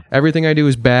 Yeah. Everything I do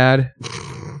is bad.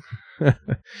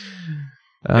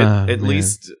 At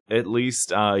least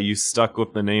you stuck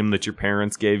with the name that your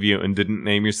parents gave you and didn't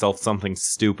name yourself something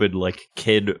stupid like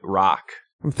Kid Rock.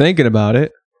 I'm thinking about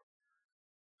it.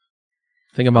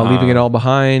 Thinking about leaving it all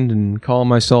behind and calling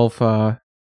myself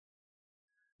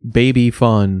Baby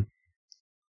Fun.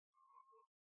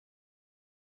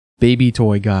 Baby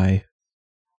toy guy.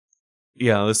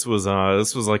 Yeah, this was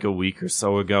like a week or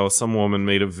so ago. Some woman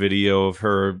made a video of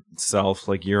herself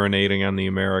like urinating on the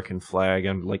American flag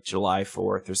on like July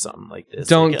 4th or something like this.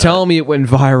 Don't tell me it went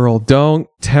viral. Don't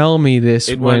tell me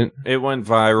this went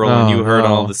viral, and you heard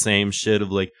all the same shit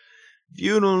of like, if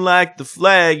you don't like the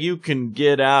flag, you can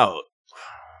get out.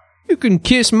 You can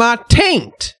kiss my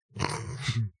taint.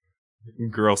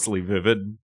 Grossly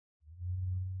vivid.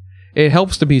 It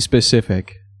helps to be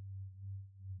specific.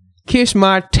 Kiss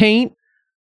my taint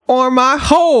or my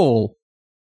hole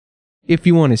if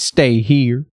you want to stay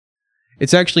here.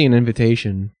 It's actually an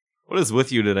invitation. What is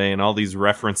with you today and all these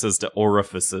references to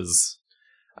orifices?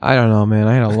 I don't know, man.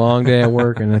 I had a long day at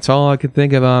work and that's all I could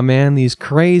think about, man. These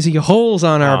crazy holes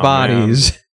on our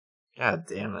bodies. Man. God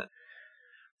damn it.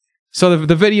 So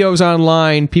the video's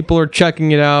online. People are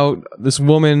checking it out. This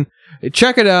woman,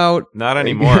 check it out. Not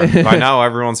anymore. By now,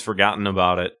 everyone's forgotten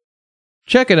about it.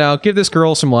 Check it out. Give this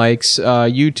girl some likes.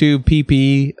 YouTube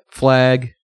PP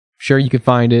flag. Sure, you can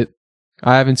find it.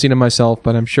 I haven't seen it myself,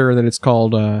 but I'm sure that it's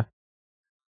called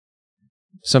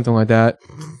something like that.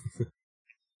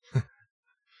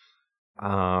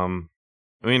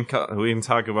 We can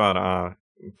talk about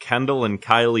Kendall and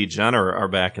Kylie Jenner are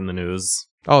back in the news.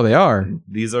 Oh, they are?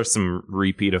 These are some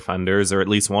repeat offenders, or at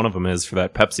least one of them is, for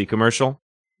that Pepsi commercial.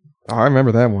 Oh, I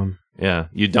remember that one. Yeah,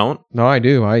 you don't? No, I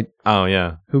do. Oh,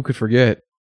 yeah. Who could forget?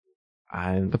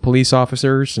 The police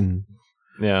officers and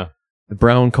Yeah. the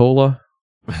brown cola.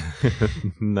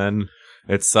 And then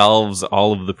it solves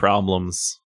all of the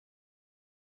problems.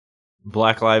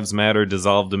 Black Lives Matter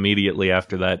dissolved immediately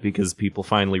after that because people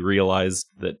finally realized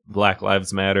that Black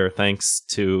Lives Matter thanks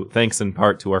in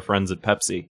part to our friends at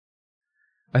Pepsi.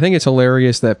 I think it's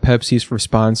hilarious that Pepsi's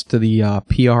response to the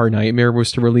PR nightmare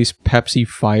was to release Pepsi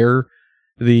Fire,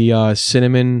 the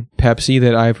cinnamon Pepsi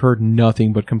that I've heard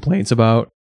nothing but complaints about.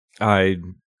 I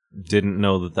didn't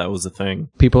know that was a thing.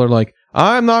 People are like,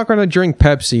 I'm not going to drink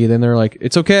Pepsi. Then they're like,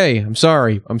 it's okay. I'm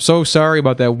sorry. I'm so sorry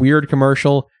about that weird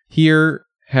commercial. Here,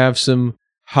 have some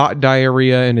hot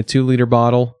diarrhea in a 2-liter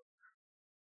bottle.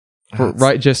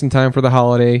 Right just in time for the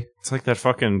holiday. It's like that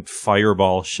fucking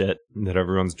Fireball shit that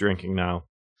everyone's drinking now.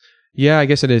 Yeah, I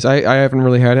guess it is. I haven't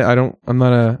really had it. I'm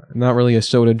not really a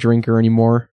soda drinker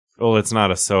anymore. Oh, it's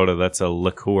not a soda. That's a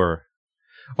liqueur.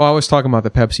 Oh, I was talking about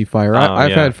the Pepsi Fire.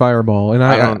 I've had Fireball, and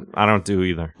I don't do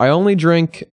either. I only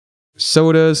drink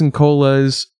sodas and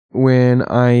colas when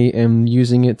I am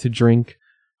using it to drink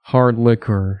hard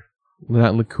liquor.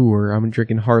 Not liqueur. I'm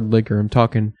drinking hard liquor. I'm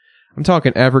talking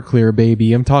Everclear,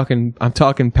 baby. I'm talking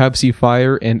Pepsi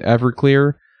Fire and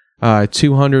Everclear.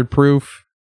 200 proof.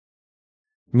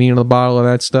 Me in a bottle of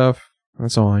that stuff.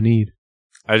 That's all I need.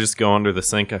 I just go under the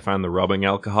sink. I find the rubbing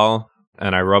alcohol,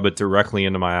 and I rub it directly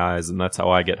into my eyes, and that's how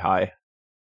I get high.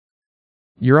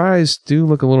 Your eyes do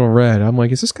look a little red. I'm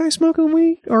like, is this guy smoking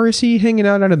weed, or is he hanging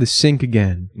out of the sink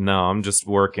again? No, I'm just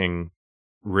working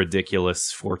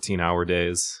ridiculous 14-hour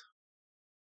days.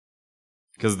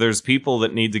 Because there's people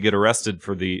that need to get arrested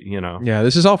for the, Yeah,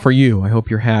 this is all for you. I hope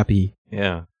you're happy.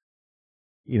 Yeah.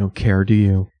 You don't care, do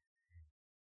you?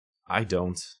 I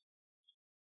don't.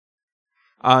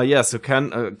 Yeah, so what's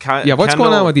Kendall,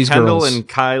 going on with these Kendall girls? and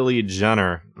Kylie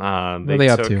Jenner. What are they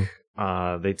up to?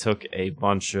 They took a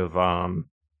bunch of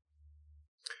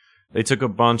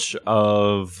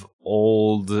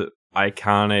old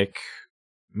iconic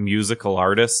musical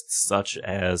artists such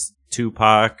as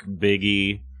Tupac,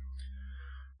 Biggie,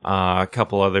 a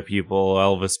couple other people,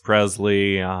 Elvis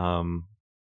Presley,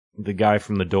 the guy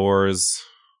from The Doors,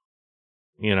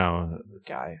 the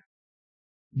guy.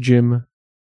 Jim.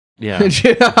 Yeah.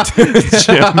 Jim.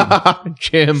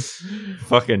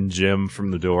 Fucking Jim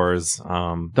from The Doors.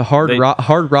 The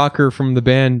hard rocker from the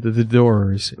band The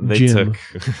Doors. Jim. Took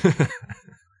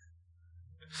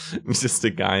just a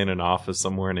guy in an office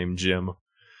somewhere named Jim.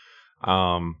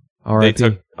 They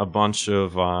took a bunch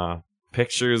of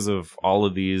pictures of all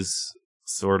of these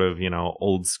sort of,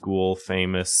 old school,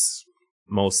 famous,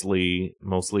 mostly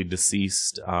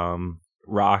deceased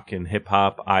rock and hip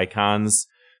hop icons.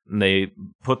 And they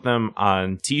put them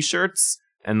on T-shirts,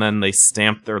 and then they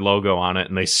stamped their logo on it,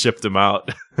 and they shipped them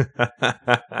out.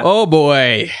 Oh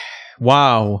boy!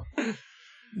 Wow,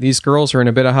 these girls are in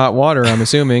a bit of hot water. I'm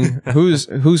assuming.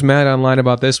 Who's mad online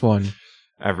about this one?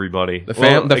 Everybody. The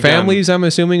families, I'm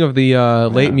assuming, of the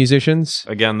late musicians.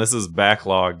 Again, this is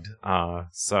backlogged.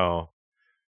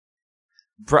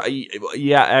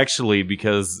 Yeah, actually,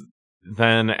 because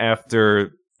then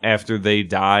after they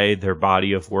die, their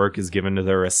body of work is given to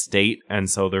their estate, and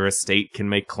so their estate can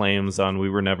make claims on, we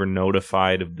were never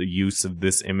notified of the use of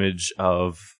this image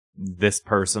of this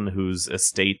person whose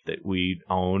estate that we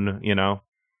own,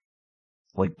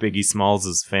 Like Biggie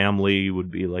Smalls' family would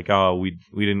be like, oh, we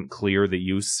didn't clear the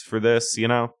use for this,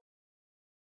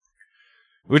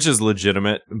 Which is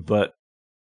legitimate, but,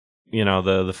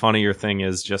 the funnier thing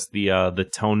is just the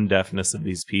tone deafness of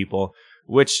these people,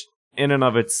 which in and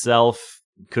of itself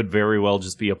could very well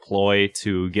just be a ploy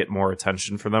to get more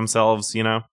attention for themselves,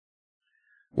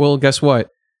 Well, guess what?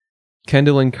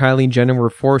 Kendall and Kylie Jenner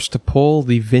were forced to pull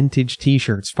the vintage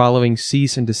T-shirts following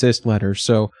cease and desist letters.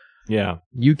 So, yeah,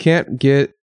 you can't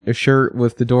get a shirt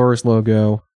with the Doors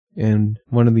logo and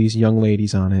one of these young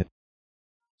ladies on it.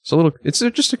 It's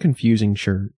just a confusing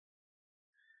shirt.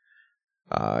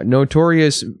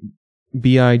 Notorious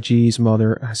B.I.G.'s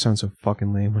mother. I sound so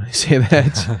fucking lame when I say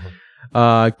that.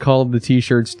 Called the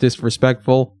T-shirts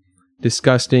disrespectful,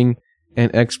 disgusting,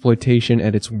 and exploitation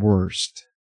at its worst.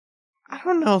 I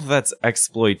don't know if that's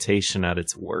exploitation at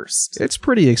its worst. It's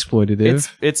pretty exploitative.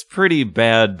 It's pretty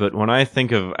bad, but when I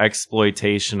think of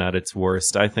exploitation at its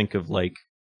worst, I think of, like,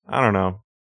 I don't know,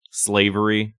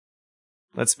 slavery.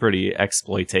 That's pretty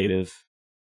exploitative.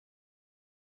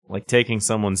 Like taking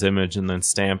someone's image and then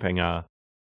stamping a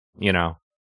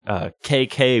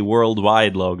KK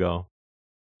Worldwide logo.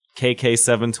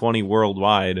 KK720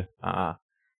 Worldwide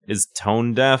is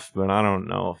tone deaf, but I don't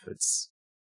know if it's.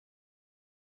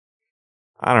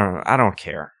 I don't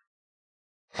care.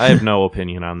 I have no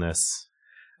opinion on this.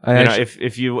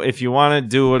 If you want to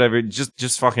do whatever,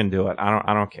 just fucking do it.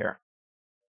 I don't care.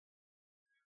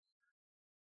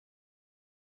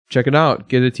 Check it out.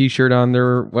 Get a T-shirt on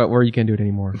there. Where you can't do it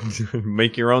anymore.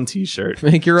 Make your own T-shirt.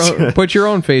 Make your own. Put your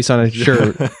own face on a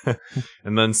shirt,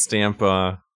 and then stamp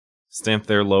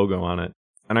their logo on it.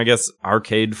 And I guess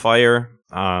Arcade Fire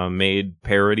made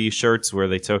parody shirts where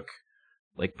they took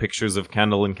like pictures of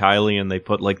Kendall and Kylie and they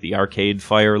put like the Arcade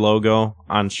Fire logo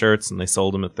on shirts and they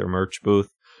sold them at their merch booth.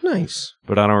 Nice.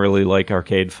 But I don't really like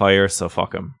Arcade Fire, so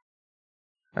fuck them.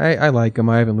 I like them.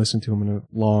 I haven't listened to them in a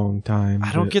long time.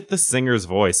 I don't get the singer's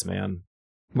voice, man.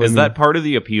 What Is do you that part of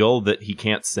the appeal that he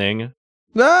can't sing? mean?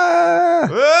 Ah!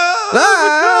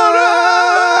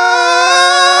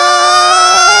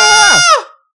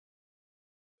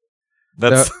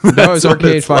 That's That was what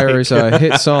Arcade it's like. Fire's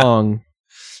hit song.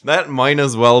 That might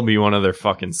as well be one of their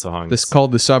fucking songs. This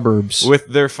called The Suburbs. With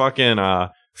their fucking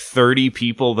 30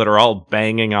 people that are all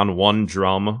banging on one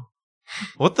drum.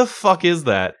 What the fuck is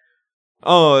that?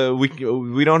 Oh,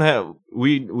 we don't have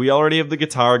we already have the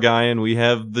guitar guy and we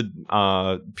have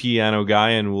the piano guy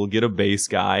and we'll get a bass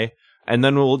guy and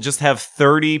then we'll just have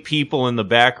 30 people in the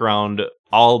background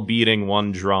all beating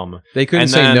one drum. They couldn't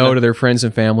And say then- no to their friends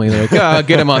and family. They're like, oh,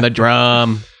 get him on the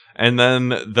drum. And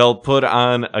then they'll put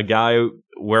on a guy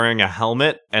wearing a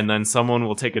helmet and then someone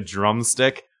will take a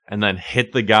drumstick and then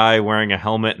hit the guy wearing a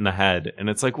helmet in the head. And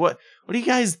it's like, what are you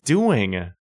guys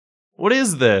doing? What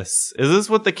is this? Is this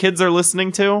what the kids are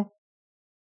listening to?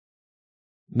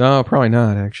 No, probably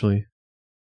not, actually.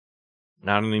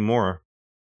 Not anymore.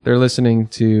 They're listening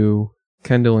to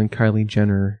Kendall and Kylie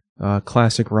Jenner,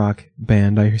 classic rock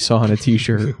band I saw on a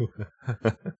t-shirt.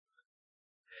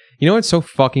 You know what's so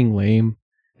fucking lame?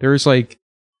 There's like,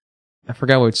 I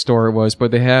forgot what store it was, but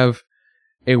they have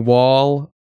a wall.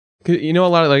 You know, a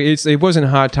lot of like it wasn't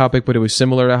Hot Topic, but it was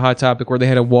similar to Hot Topic, where they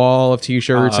had a wall of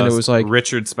T-shirts, and it was like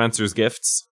Richard Spencer's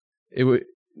Gifts.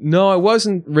 No, it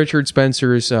wasn't Richard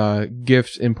Spencer's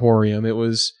gift emporium. It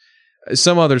was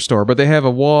some other store, but they have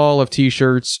a wall of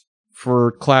T-shirts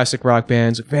for classic rock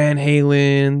bands, Van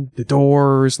Halen, The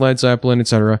Doors, Led Zeppelin,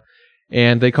 etc.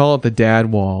 And they call it the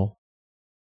Dad Wall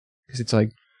because it's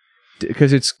like.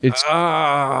 Because it's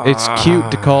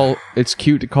cute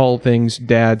to call things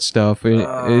dad stuff.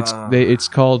 It's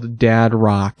called Dad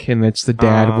Rock, and it's the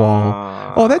Dad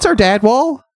Wall. Oh, that's our Dad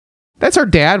Wall. That's our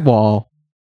Dad Wall.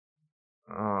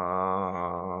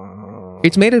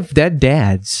 It's made of dead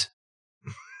dads.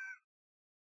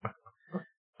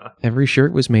 Every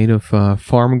shirt was made of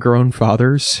farm-grown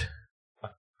fathers.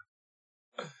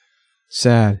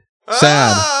 Sad.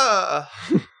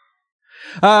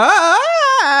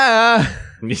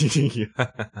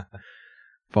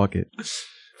 Fuck it.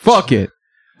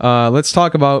 Let's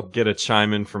talk about. Get a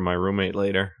chime in from my roommate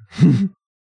later.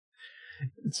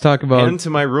 Let's talk about And to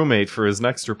my roommate for his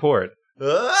next report.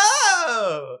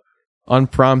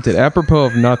 unprompted, apropos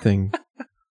of nothing.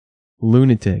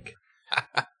 Lunatic.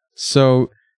 So,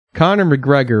 Conor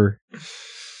McGregor.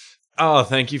 Oh,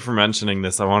 thank you for mentioning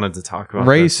this. I wanted to talk about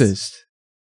Racist. this.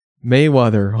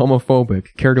 Mayweather. Homophobic.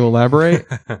 Care to elaborate?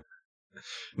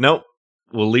 Nope.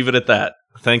 We'll leave it at that.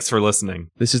 Thanks for listening.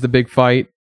 This is the big fight.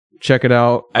 Check it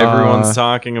out. Everyone's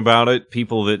talking about it.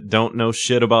 People that don't know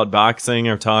shit about boxing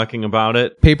are talking about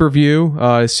it.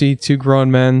 Pay-per-view. See two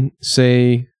grown men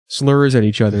say slurs at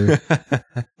each other.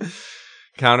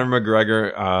 Conor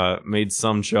McGregor made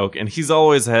some joke, and he's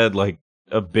always had like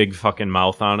a big fucking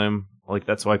mouth on him. Like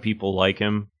that's why people like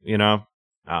him, you know?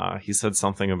 He said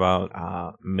something about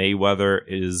Mayweather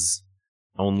is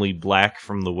only black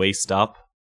from the waist up,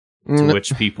 to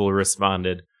which people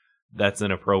responded, that's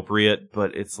inappropriate,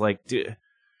 but it's like, dude,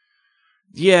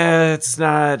 yeah, it's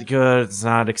not good, it's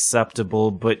not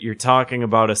acceptable, but you're talking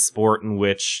about a sport in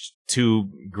which two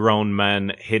grown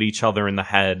men hit each other in the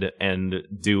head and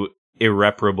do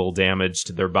irreparable damage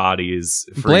to their bodies.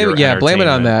 For blame your it on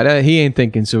entertainment. that. He ain't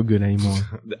thinking so good anymore.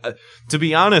 To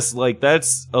be honest, like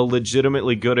that's a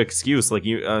legitimately good excuse. Like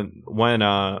you, when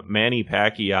Manny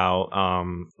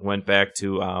Pacquiao went back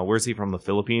to where's he from? The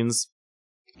Philippines.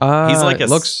 He's like I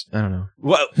don't know.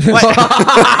 What?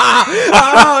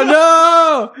 Oh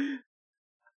no!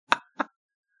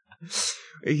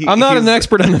 I'm not an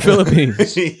expert on the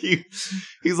Philippines.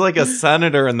 He's like a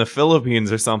senator in the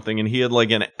Philippines or something, and he had like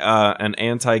an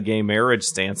anti-gay marriage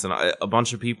stance, and a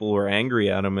bunch of people were angry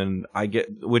at him, and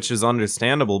which is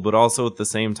understandable, but also at the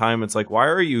same time, it's like, why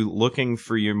are you looking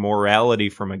for your morality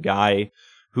from a guy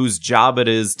whose job it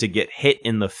is to get hit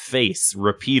in the face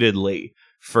repeatedly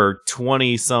for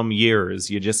 20 some years.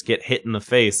 You just get hit in the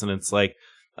face, and it's like,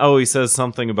 oh, he says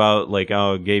something about like,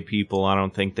 oh, gay people, I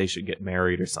don't think they should get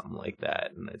married or something like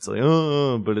that. And it's like,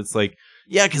 oh, but it's like,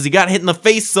 yeah, because he got hit in the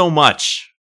face so much.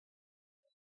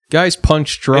 Guy's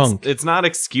punch drunk. It's not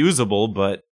excusable,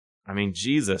 but I mean,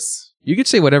 Jesus. You could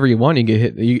say whatever you want. You get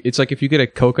hit. It's like if you get a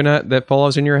coconut that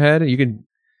falls in your head, you could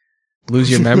lose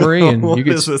your memory, and What you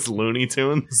could. is this, Looney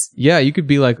Tunes? Yeah, you could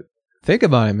be like, think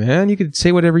about it, man. You could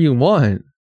say whatever you want.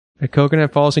 A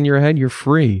coconut falls in your head, you're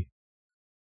free.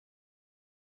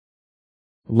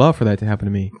 Love for that to happen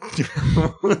to me.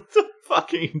 What the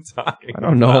fuck are you talking I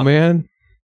don't know, about? man.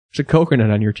 There's a coconut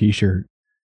on your t-shirt.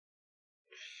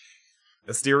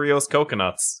 Asterios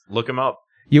Coconuts. Look him up.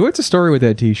 Yeah, what's the story with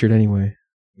that t-shirt anyway?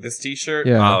 This t-shirt?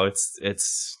 Yeah. Oh, it's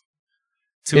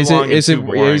too long and too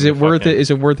boring. Is it worth fucking- it? Is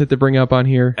it worth it to bring up on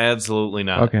here? Absolutely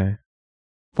not. Okay.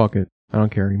 Fuck it. I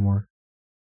don't care anymore.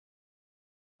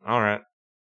 All right.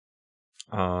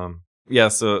 Yeah,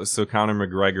 so Conor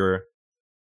McGregor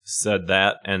said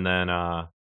that, and then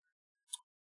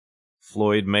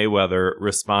Floyd Mayweather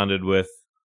responded with,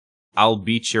 "I'll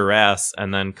beat your ass,"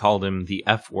 and then called him the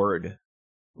F word,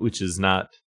 which is not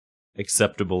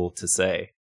acceptable to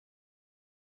say.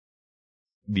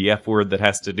 The F word that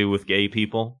has to do with gay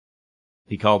people.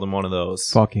 He called him one of those.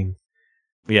 Fucking.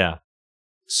 Yeah.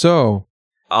 So,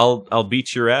 I'll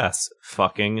beat your ass,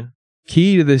 fucking.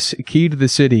 key to the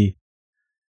city.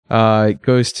 It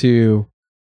goes to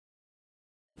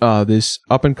this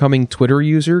up and coming Twitter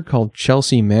user called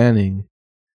Chelsea Manning.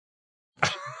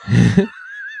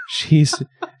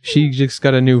 She just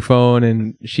got a new phone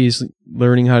and she's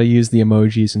learning how to use the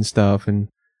emojis and stuff. And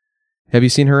have you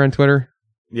seen her on Twitter?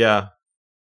 Yeah.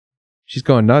 She's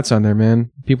going nuts on there,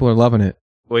 man. People are loving it.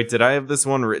 Wait, did I have this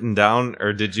one written down,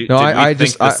 or did you? No, did I we think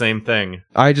just- the same thing?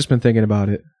 I just been thinking about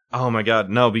it. Oh my god,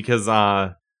 no! Because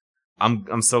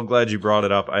I'm so glad you brought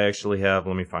it up. I actually have.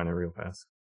 Let me find it real fast.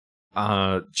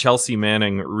 Chelsea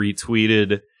Manning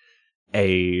retweeted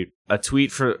a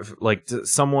tweet for like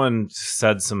someone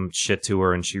said some shit to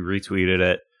her, and she retweeted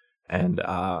it and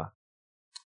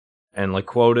like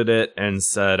quoted it and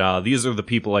said, "These are the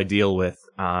people I deal with."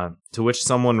 To which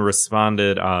someone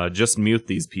responded, "Just mute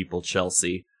these people,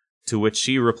 Chelsea." To which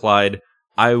she replied,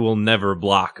 "I will never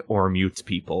block or mute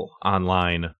people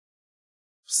online."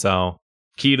 So,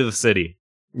 key to the city.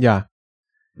 Yeah.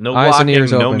 No Eyes and blocking,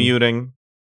 ears no open. muting.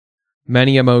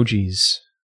 Many emojis.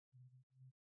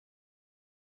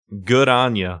 Good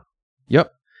on ya.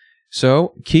 Yep.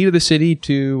 So, key to the city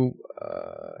to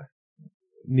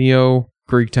Neo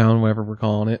Greektown, whatever we're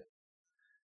calling it.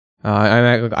 I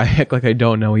act like I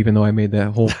don't know, even though I made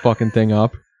that whole fucking thing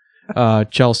up.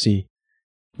 Chelsea,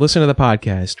 listen to the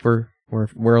podcast.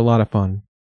 We're a lot of fun.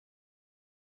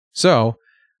 So,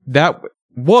 that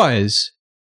was...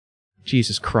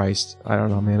 Jesus Christ. I don't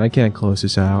know, man. I can't close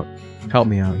this out. Help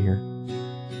me out here.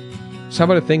 So how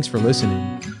about a thanks for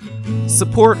listening?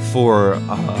 Support for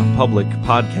public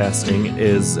podcasting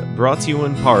is brought to you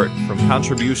in part from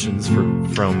contributions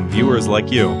from viewers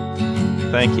like you.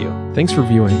 Thank you. Thanks for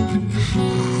viewing.